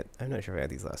like, I'm not sure if I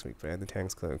had these last week, but I had the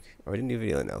Taniks cloak. Oh, I didn't do a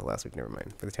video on that last week, never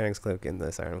mind. For the Taniks cloak and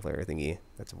the Siren Flare thingy,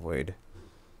 that's void.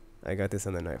 I got this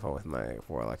on the Nightfall with my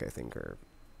Warlock, I think, or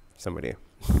somebody.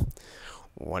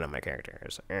 One of my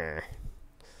characters. Okay,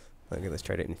 let's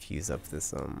try to infuse up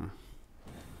this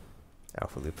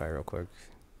Alpha Lupi real quick.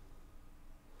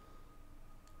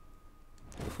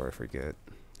 Before I forget.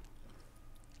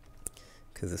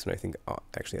 because this one I think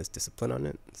actually has discipline on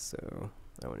it, so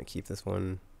I want to keep this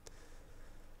one.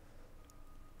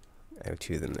 I have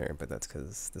 2 of them there, but that's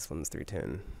because this one's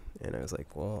 310, and I was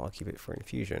like, well, I'll keep it for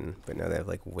infusion. But now they have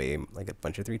like a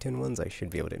bunch of 310 ones. I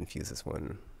should be able to infuse this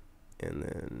one, and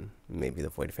then maybe the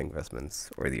Void Fang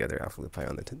Vestments or the other Alpha Lupi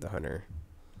on the Hunter,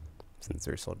 since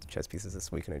they're sold chess pieces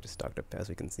this week, and I just stocked up as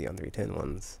we can see on 310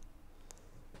 ones.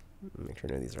 Make sure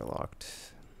none of these are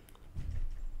locked.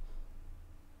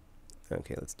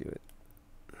 Okay, let's do it.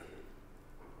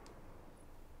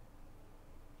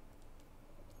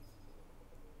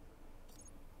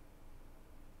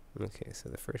 Okay, so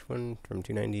the first one from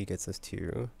 290 gets us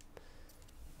to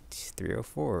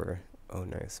 304. Oh,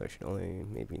 nice. So I should only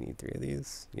maybe need 3 of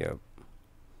these. Yep.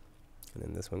 And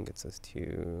then this one gets us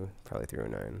to probably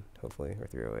 309, hopefully, or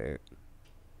 308.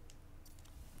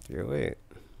 308.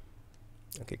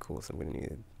 Okay, cool. So I'm going to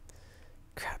need...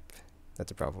 Crap.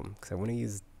 That's a problem, because I want to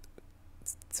use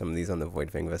some of these on the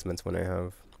Void Fang Vestments one I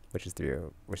have, which is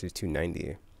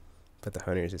 290. But the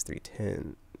Hunter is just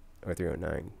 310, or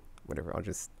 309. Whatever, I'll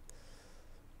just...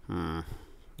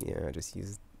 Yeah, just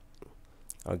use...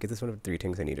 I'll get this one up to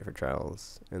 310 because I need it for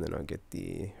trials, and then I'll get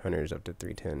the Hunters up to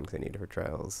 310 because I need it for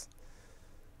trials.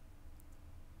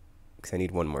 Because I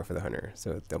need 1 more for the Hunter,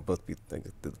 so they'll both be... like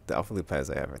the Alpha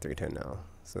Lupas I have are 310 now,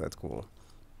 so that's cool.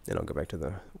 Then I'll go back to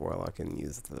the Warlock and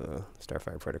use the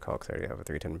Starfire Protocol because I already have a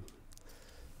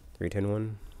 310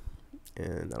 one,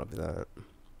 and that'll be that.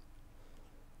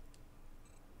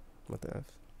 What the F?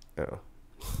 Oh.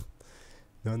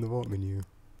 Not in the vault menu.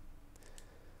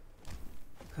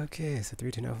 Okay, so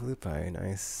 310 Alpha Lupi,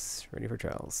 nice, ready for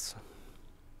trials.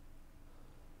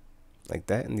 Like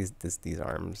that and these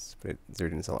arms, but Xur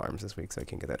didn't sell arms this week, so I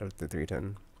can't get that up to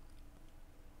 310.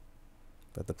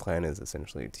 But the plan is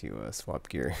essentially to swap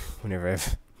gear whenever I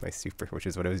have my super, which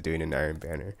is what I was doing in Iron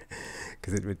Banner,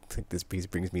 because it would like this piece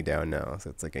brings me down now, so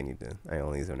it's like I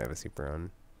only use when I have a super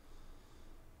on.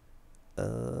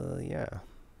 Yeah,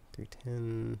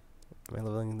 310. Am I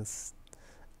leveling this?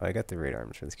 Oh, I got the raid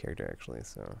arms for this character actually,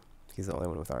 so he's the only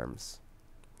one with arms.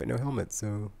 But no helmet,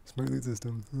 so smart lead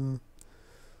system.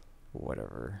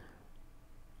 Whatever.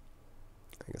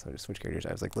 I guess I'll just switch characters.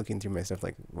 I was like looking through my stuff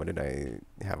like, what did I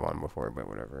have on before, but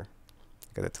whatever.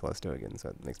 I got the Telesto again, so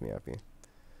that makes me happy.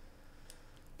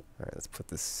 Alright, let's put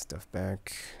this stuff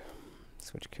back.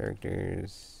 Switch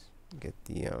characters. Get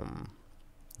the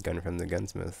gun from the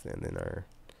gunsmith, and then our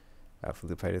Alpha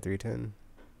Lupi to 310.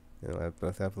 And we'll have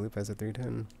both Alpha Lupas at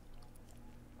 310.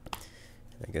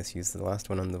 I guess use the last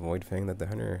one on the Void Fang that the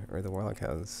Hunter or the Warlock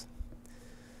has,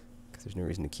 because there's no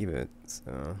reason to keep it.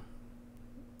 So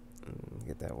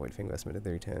get that Void Fang Vestment at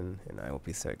 310, and I will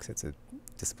be set because it's a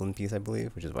discipline piece, I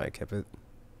believe, which is why I kept it,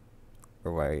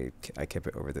 or why I kept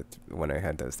it over the when I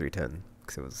had those 310,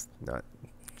 because it was not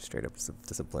straight up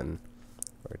discipline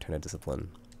or a ton of discipline.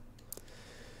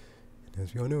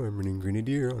 As we all know, I'm running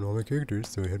Grenadier on all my characters,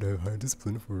 so I had to have high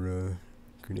discipline for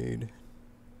grenade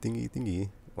thingy.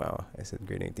 Wow, I said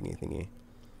grenade thingy.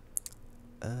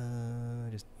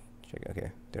 Just check.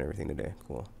 Okay, doing everything today.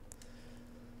 Cool.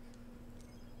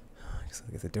 I guess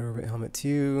I'll get the Dorobit helmet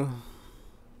too.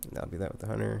 And that'll be that with the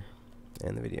Hunter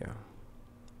and the video.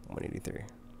 183.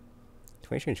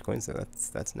 20 strange coins though.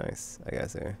 That's nice. I gotta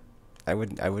say, I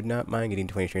would not mind getting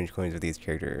 20 strange coins with these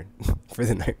character for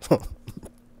the Nightfall.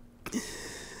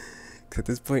 Because at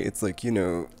this point, it's like, you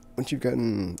know, once you've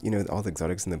gotten, you know, all the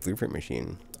exotics in the blueprint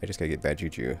machine, I just gotta get bad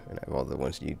juju, and I have all the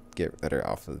ones you get that are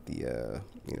off of the,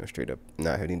 you know, straight up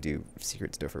not having to do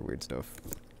secret stuff or weird stuff,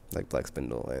 like Black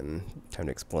Spindle and Time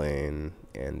to Explain,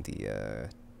 and the,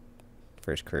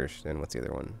 First Curse, and what's the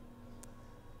other one?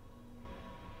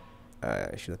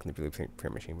 I should look in the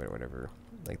blueprint machine, but whatever.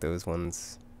 Like those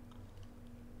ones,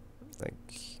 like,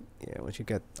 yeah, once you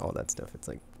get all that stuff, it's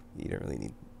like, you don't really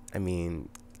need, I mean,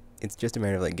 it's just a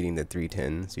matter of like getting the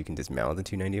 310 so you can dismount the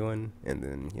 291, and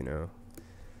then, you know,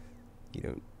 you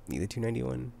don't need the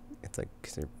 291. It's like,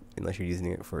 unless you're using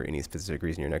it for any specific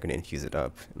reason, you're not going to infuse it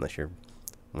up, unless you're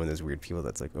one of those weird people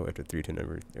that's like, oh, after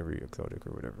 310 every exotic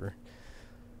or whatever.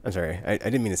 I'm sorry, I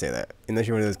didn't mean to say that. Unless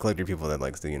you're one of those collector people that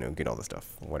likes to, you know, get all the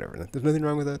stuff, whatever. There's nothing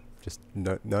wrong with that. Just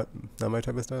not my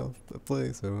type of style of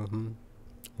play. So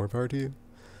more power to you.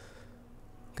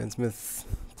 Gunsmith,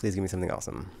 please give me something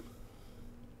awesome.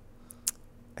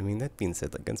 I mean, that being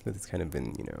said, like Gunsmith has kind of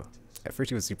been, you know, at first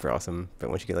he was super awesome, but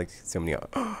once you get like so many,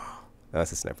 oh,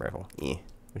 that's a sniper rifle. Once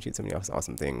you get so many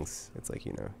awesome things, it's like,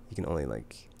 you know, you can only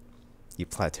like, you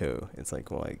plateau. It's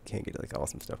like, well, I can't get like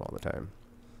awesome stuff all the time.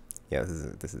 Yeah,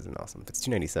 this is an awesome. It's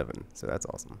 297, so that's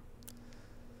awesome.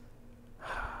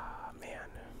 Man,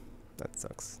 that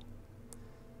sucks.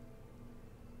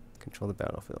 Control the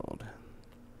battlefield.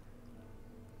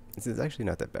 this is actually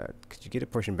not that bad because you get a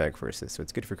portion back for assist, so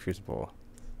it's good for Crucible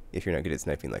if you're not good at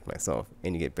sniping like myself,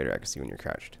 and you get better accuracy when you're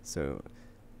crouched. So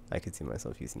I could see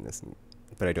myself using this,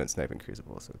 but I don't snipe in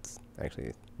Crucible, so it's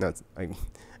actually no. I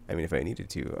mean, if I needed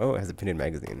to, oh, it has a pinned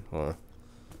magazine. Well,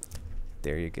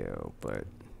 there you go. But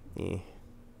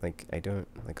like I don't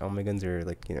like all my guns are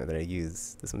like that I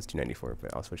use. This one's 294,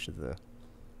 but I'll switch to the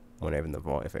one I have in the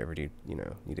vault if I ever do need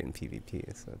it in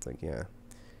PvP. So it's like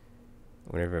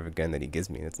whenever I have a gun that he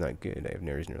gives me that's not good, I have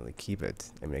no reason to really keep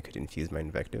it. I mean, I could infuse my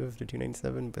invective to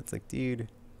 297, but it's like, dude,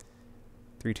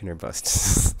 310 or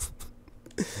bust.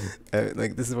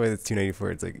 Like, this is why it's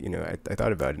 294. It's like, I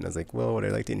thought about it and I was like, well, would I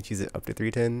like to infuse it up to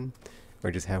 310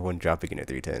 or just have one drop again at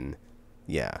 310?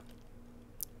 Yeah.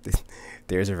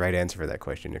 There's a right answer for that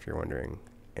question if you're wondering.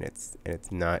 And it's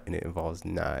not, and it involves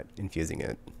not infusing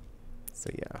it.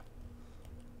 So yeah.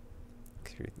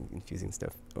 If you're infusing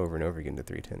stuff over and over again to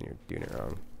 310, you're doing it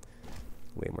wrong.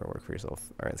 Way more work for yourself.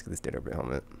 Alright, let's get this Dead Orbit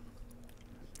helmet.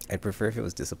 I'd prefer if it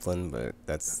was Discipline, but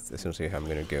that's essentially how I'm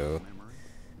gonna go.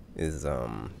 Is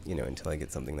until I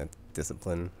get something that's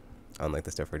Discipline, unlike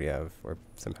the stuff I already have, or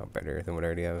somehow better than what I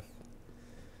already have.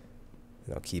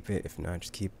 And I'll keep it. If not,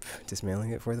 just keep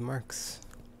dismantling it for the marks.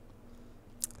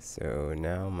 So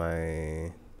now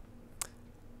my...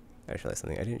 I just realized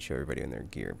something. I didn't show everybody in their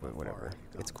gear, but whatever.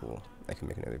 It's cool. I can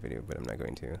make another video, but I'm not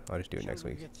going to. I'll just do it next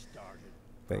week.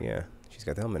 But yeah, she's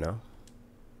got the helmet now.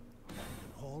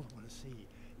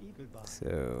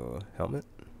 So, helmet.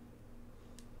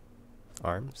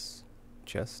 Arms.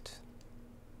 Chest.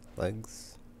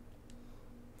 Legs.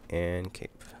 And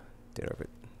cape. Dead orbit.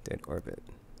 Dead orbit.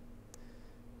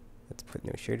 Let's put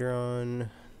no shader on.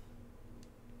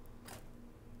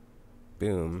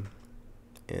 Boom.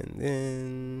 And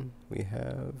then we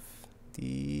have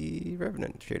the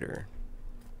Revenant shader,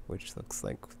 which looks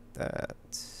like that.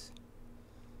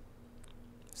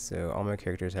 So all my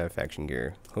characters have faction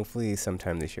gear. Hopefully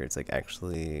sometime this year it's like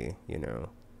actually,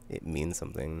 it means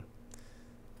something.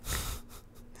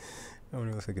 I don't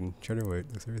know if I can cheddar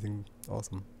white. Looks everything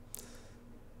awesome.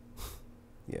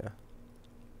 Yeah.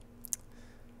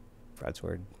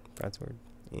 Broadsword.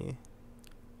 Yeah.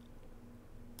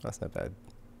 That's not bad.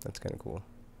 That's kind of cool.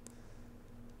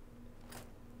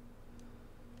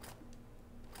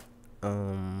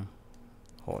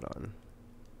 Hold on.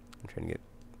 I'm trying to get...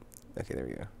 Okay, there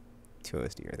we go. 2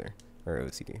 OSD right there. Or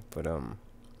OCD. But,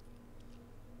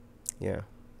 yeah.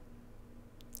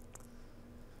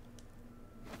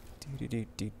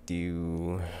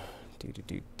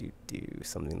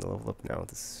 Something to level up now with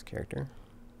this character.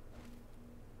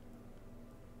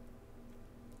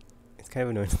 It's kind of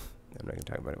annoying. I'm not gonna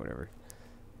talk about it, whatever.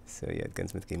 So yeah,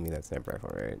 Gunsmith gave me that sniper rifle,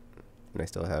 right? And I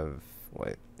still have,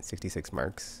 what, 66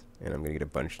 marks? And I'm gonna get a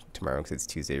bunch tomorrow because it's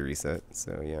Tuesday reset,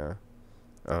 so yeah.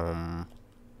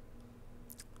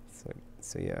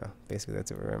 So yeah, basically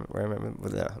that's where I'm at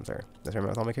with that. I'm sorry. That's where I'm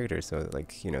at with all my characters. So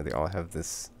like, they all have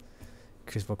this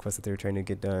Crucible quest that they're trying to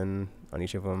get done on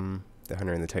each of them. The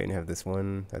Hunter and the Titan have this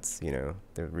one. That's, the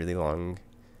really long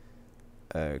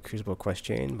Crucible quest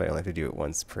chain, but I only have to do it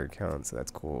once per account, so that's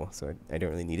cool. So I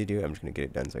don't really need to do it. I'm just gonna get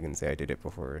it done so I can say I did it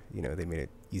before, they made it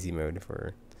easy mode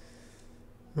for,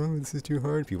 oh, this is too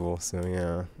hard, people. So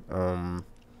yeah,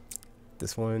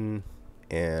 this one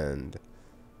and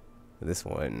this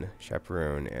one,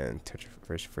 Chaperone and Touch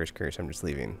First Curse, I'm just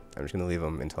leaving. I'm just gonna leave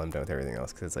them until I'm done with everything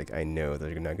else, because it's like I know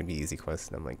those are not gonna be easy quests,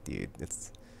 and I'm like, dude,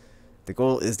 the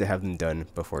goal is to have them done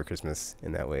before Christmas,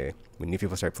 and that way, when new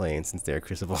people start playing, since they're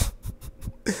Crucible,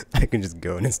 I can just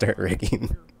go in and start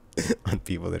raking on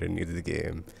people that are new to the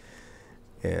game.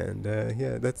 And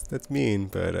yeah, that's mean,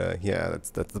 but yeah, that's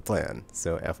the plan.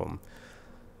 So F them.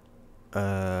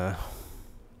 I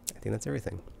think that's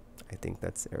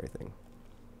everything.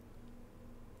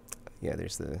 Yeah,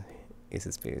 there's the Ace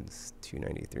of Spades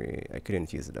 293. I could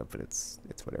infuse it up, but it's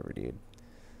whatever, dude.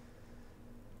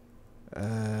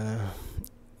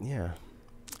 Yeah.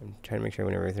 I'm trying to make sure I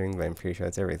win everything, but I'm pretty sure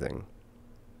that's everything.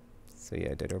 So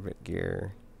yeah, Dead Orbit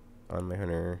gear on my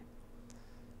Hunter.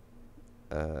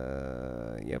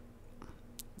 Yep.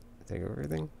 Did I go over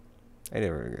everything? I did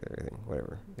everything.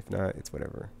 Whatever. If not, it's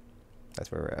whatever.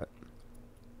 That's where we're at.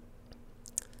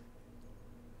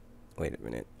 Wait a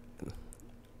minute.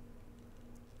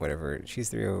 Whatever. She's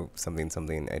 3-0 something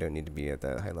something. I don't need to be at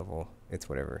that high level. It's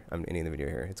whatever. I'm ending the video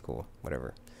here. It's cool.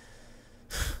 Whatever.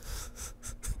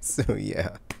 So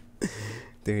yeah.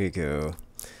 There you go.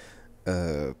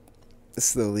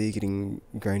 Slowly getting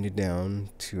grinded down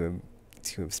to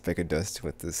a speck of dust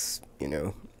with this,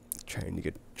 trying to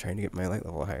get my light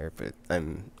level higher, but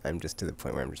I'm just to the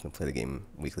point where I'm just gonna play the game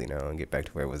weekly now and get back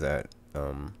to where I was at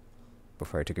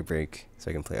before I took a break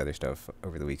so I can play other stuff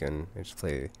over the weekend. I just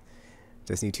play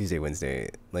Destiny Tuesday,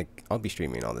 Wednesday. Like, I'll be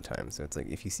streaming all the time, so it's like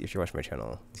if you watch my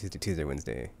channel, Tuesday,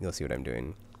 Wednesday, you'll see what I'm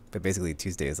doing. But basically,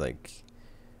 Tuesday is like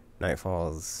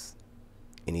Nightfalls,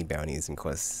 any bounties and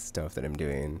quest stuff that I'm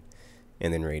doing,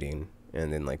 and then raiding.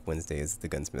 And then like Wednesday is the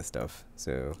gunsmith stuff.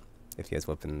 So if he has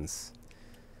weapons,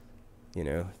 you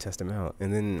know, test him out.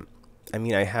 And then, I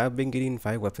mean, I have been getting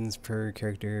 5 weapons per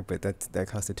character, but that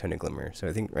costs a ton of glimmer. So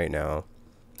I think right now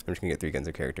I'm just gonna get 3 guns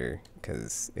a character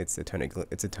because it's a ton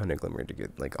of glimmer to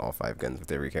get like all 5 guns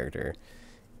with every character.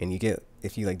 And you get,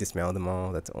 if you like dismantle them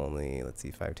all, that's only, let's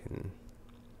see, 5, 10.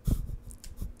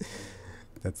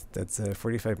 That's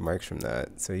 45 marks from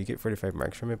that. So you get 45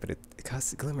 marks from it, but it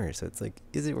costs a glimmer. So it's like,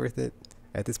 is it worth it?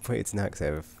 At this point, it's not, because I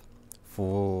have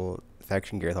full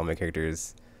faction gear with all my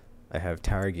characters. I have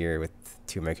tower gear with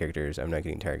 2 of my characters. I'm not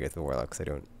getting tower gear with the Warlock because I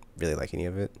don't really like any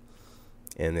of it.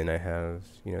 And then I have,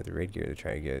 you know, the raid gear to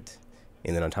try to get.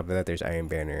 And then on top of that, there's Iron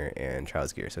Banner and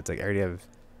Trials gear. So it's like I already have,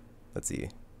 let's see,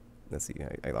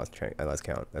 I lost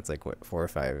count. That's like what, 4 or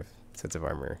 5 sets of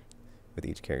armor with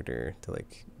each character to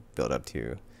like build up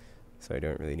to. So I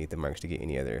don't really need the marks to get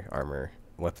any other armor.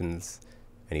 Weapons,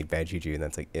 I need bad juju, and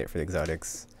that's like it for the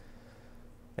exotics.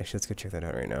 Actually, let's go check that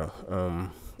out right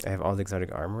now. I have all the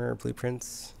exotic armor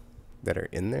blueprints that are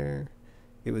in there.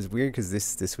 It was weird because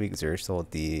this week Xur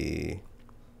sold the,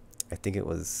 I think it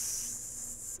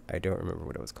was, I don't remember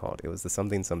what it was called. It was the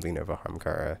something of a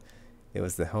Harmkara. It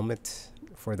was the helmet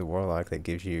for the Warlock that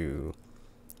gives you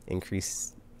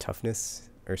increased toughness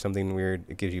or something weird.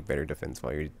 It gives you better defense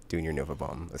while you're doing your Nova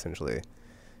Bomb, essentially.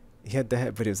 He had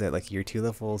that, but it was at like year 2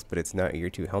 levels, but it's not a year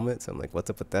 2 helmet, so I'm like, what's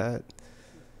up with that?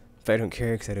 But I don't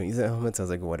care because I don't use that helmet, so I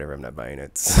was like, whatever, I'm not buying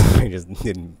it. So I just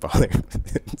didn't bother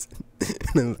with it.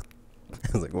 And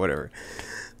I was like, whatever.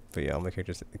 But yeah, all my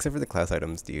characters, except for the class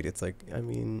items, dude, it's like, I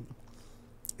mean,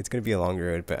 it's going to be a long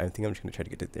road, but I think I'm just going to try to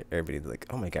get to everybody to like,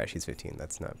 oh my gosh, he's 15,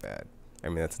 that's not bad. I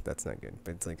mean, that's not good,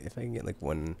 but it's like, if I can get like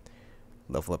 1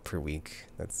 level up per week,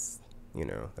 that's, you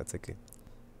know, that's like a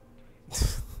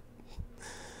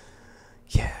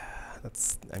yeah,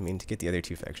 that's, I mean, to get the other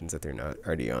 2 factions that they're not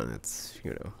already on, it's,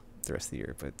 you know, the rest of the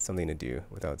year, but something to do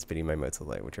without spitting my motes of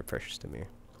light, which are precious to me.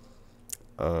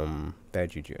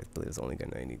 Bad juju, I believe, is the only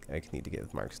gun I need to get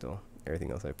with Mark still.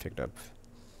 Everything else I've picked up.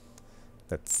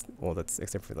 That's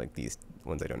except for like these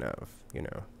ones I don't have, you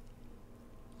know.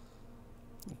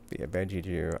 But yeah, bad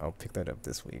juju, I'll pick that up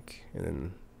this week, and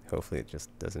then hopefully it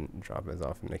just doesn't drop as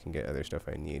often. I can get other stuff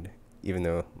I need, even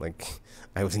though like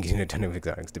I wasn't getting a ton of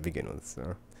exotics to begin with,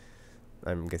 so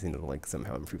I'm guessing it'll like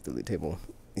somehow improve the loot table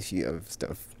if you have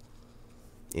stuff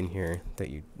in here that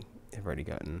you have already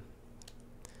gotten.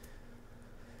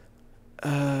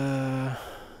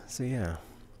 So yeah,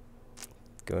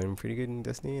 going pretty good in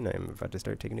Destiny, and I'm about to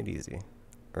start taking it easy,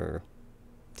 or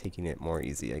taking it more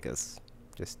easy, I guess.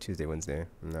 Just Tuesday, Wednesday,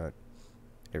 not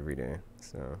every day.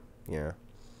 So yeah.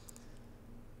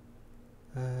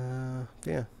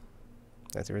 Yeah,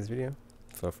 that's it for this video.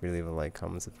 Feel free to leave a like,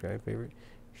 comment, subscribe, favorite,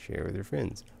 share with your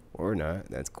friends, or not.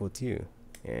 That's cool too.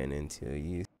 And until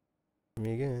you see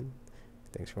me again,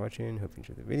 thanks for watching. Hope you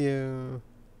enjoyed the video.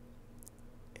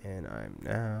 And I'm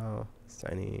now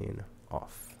signing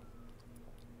off.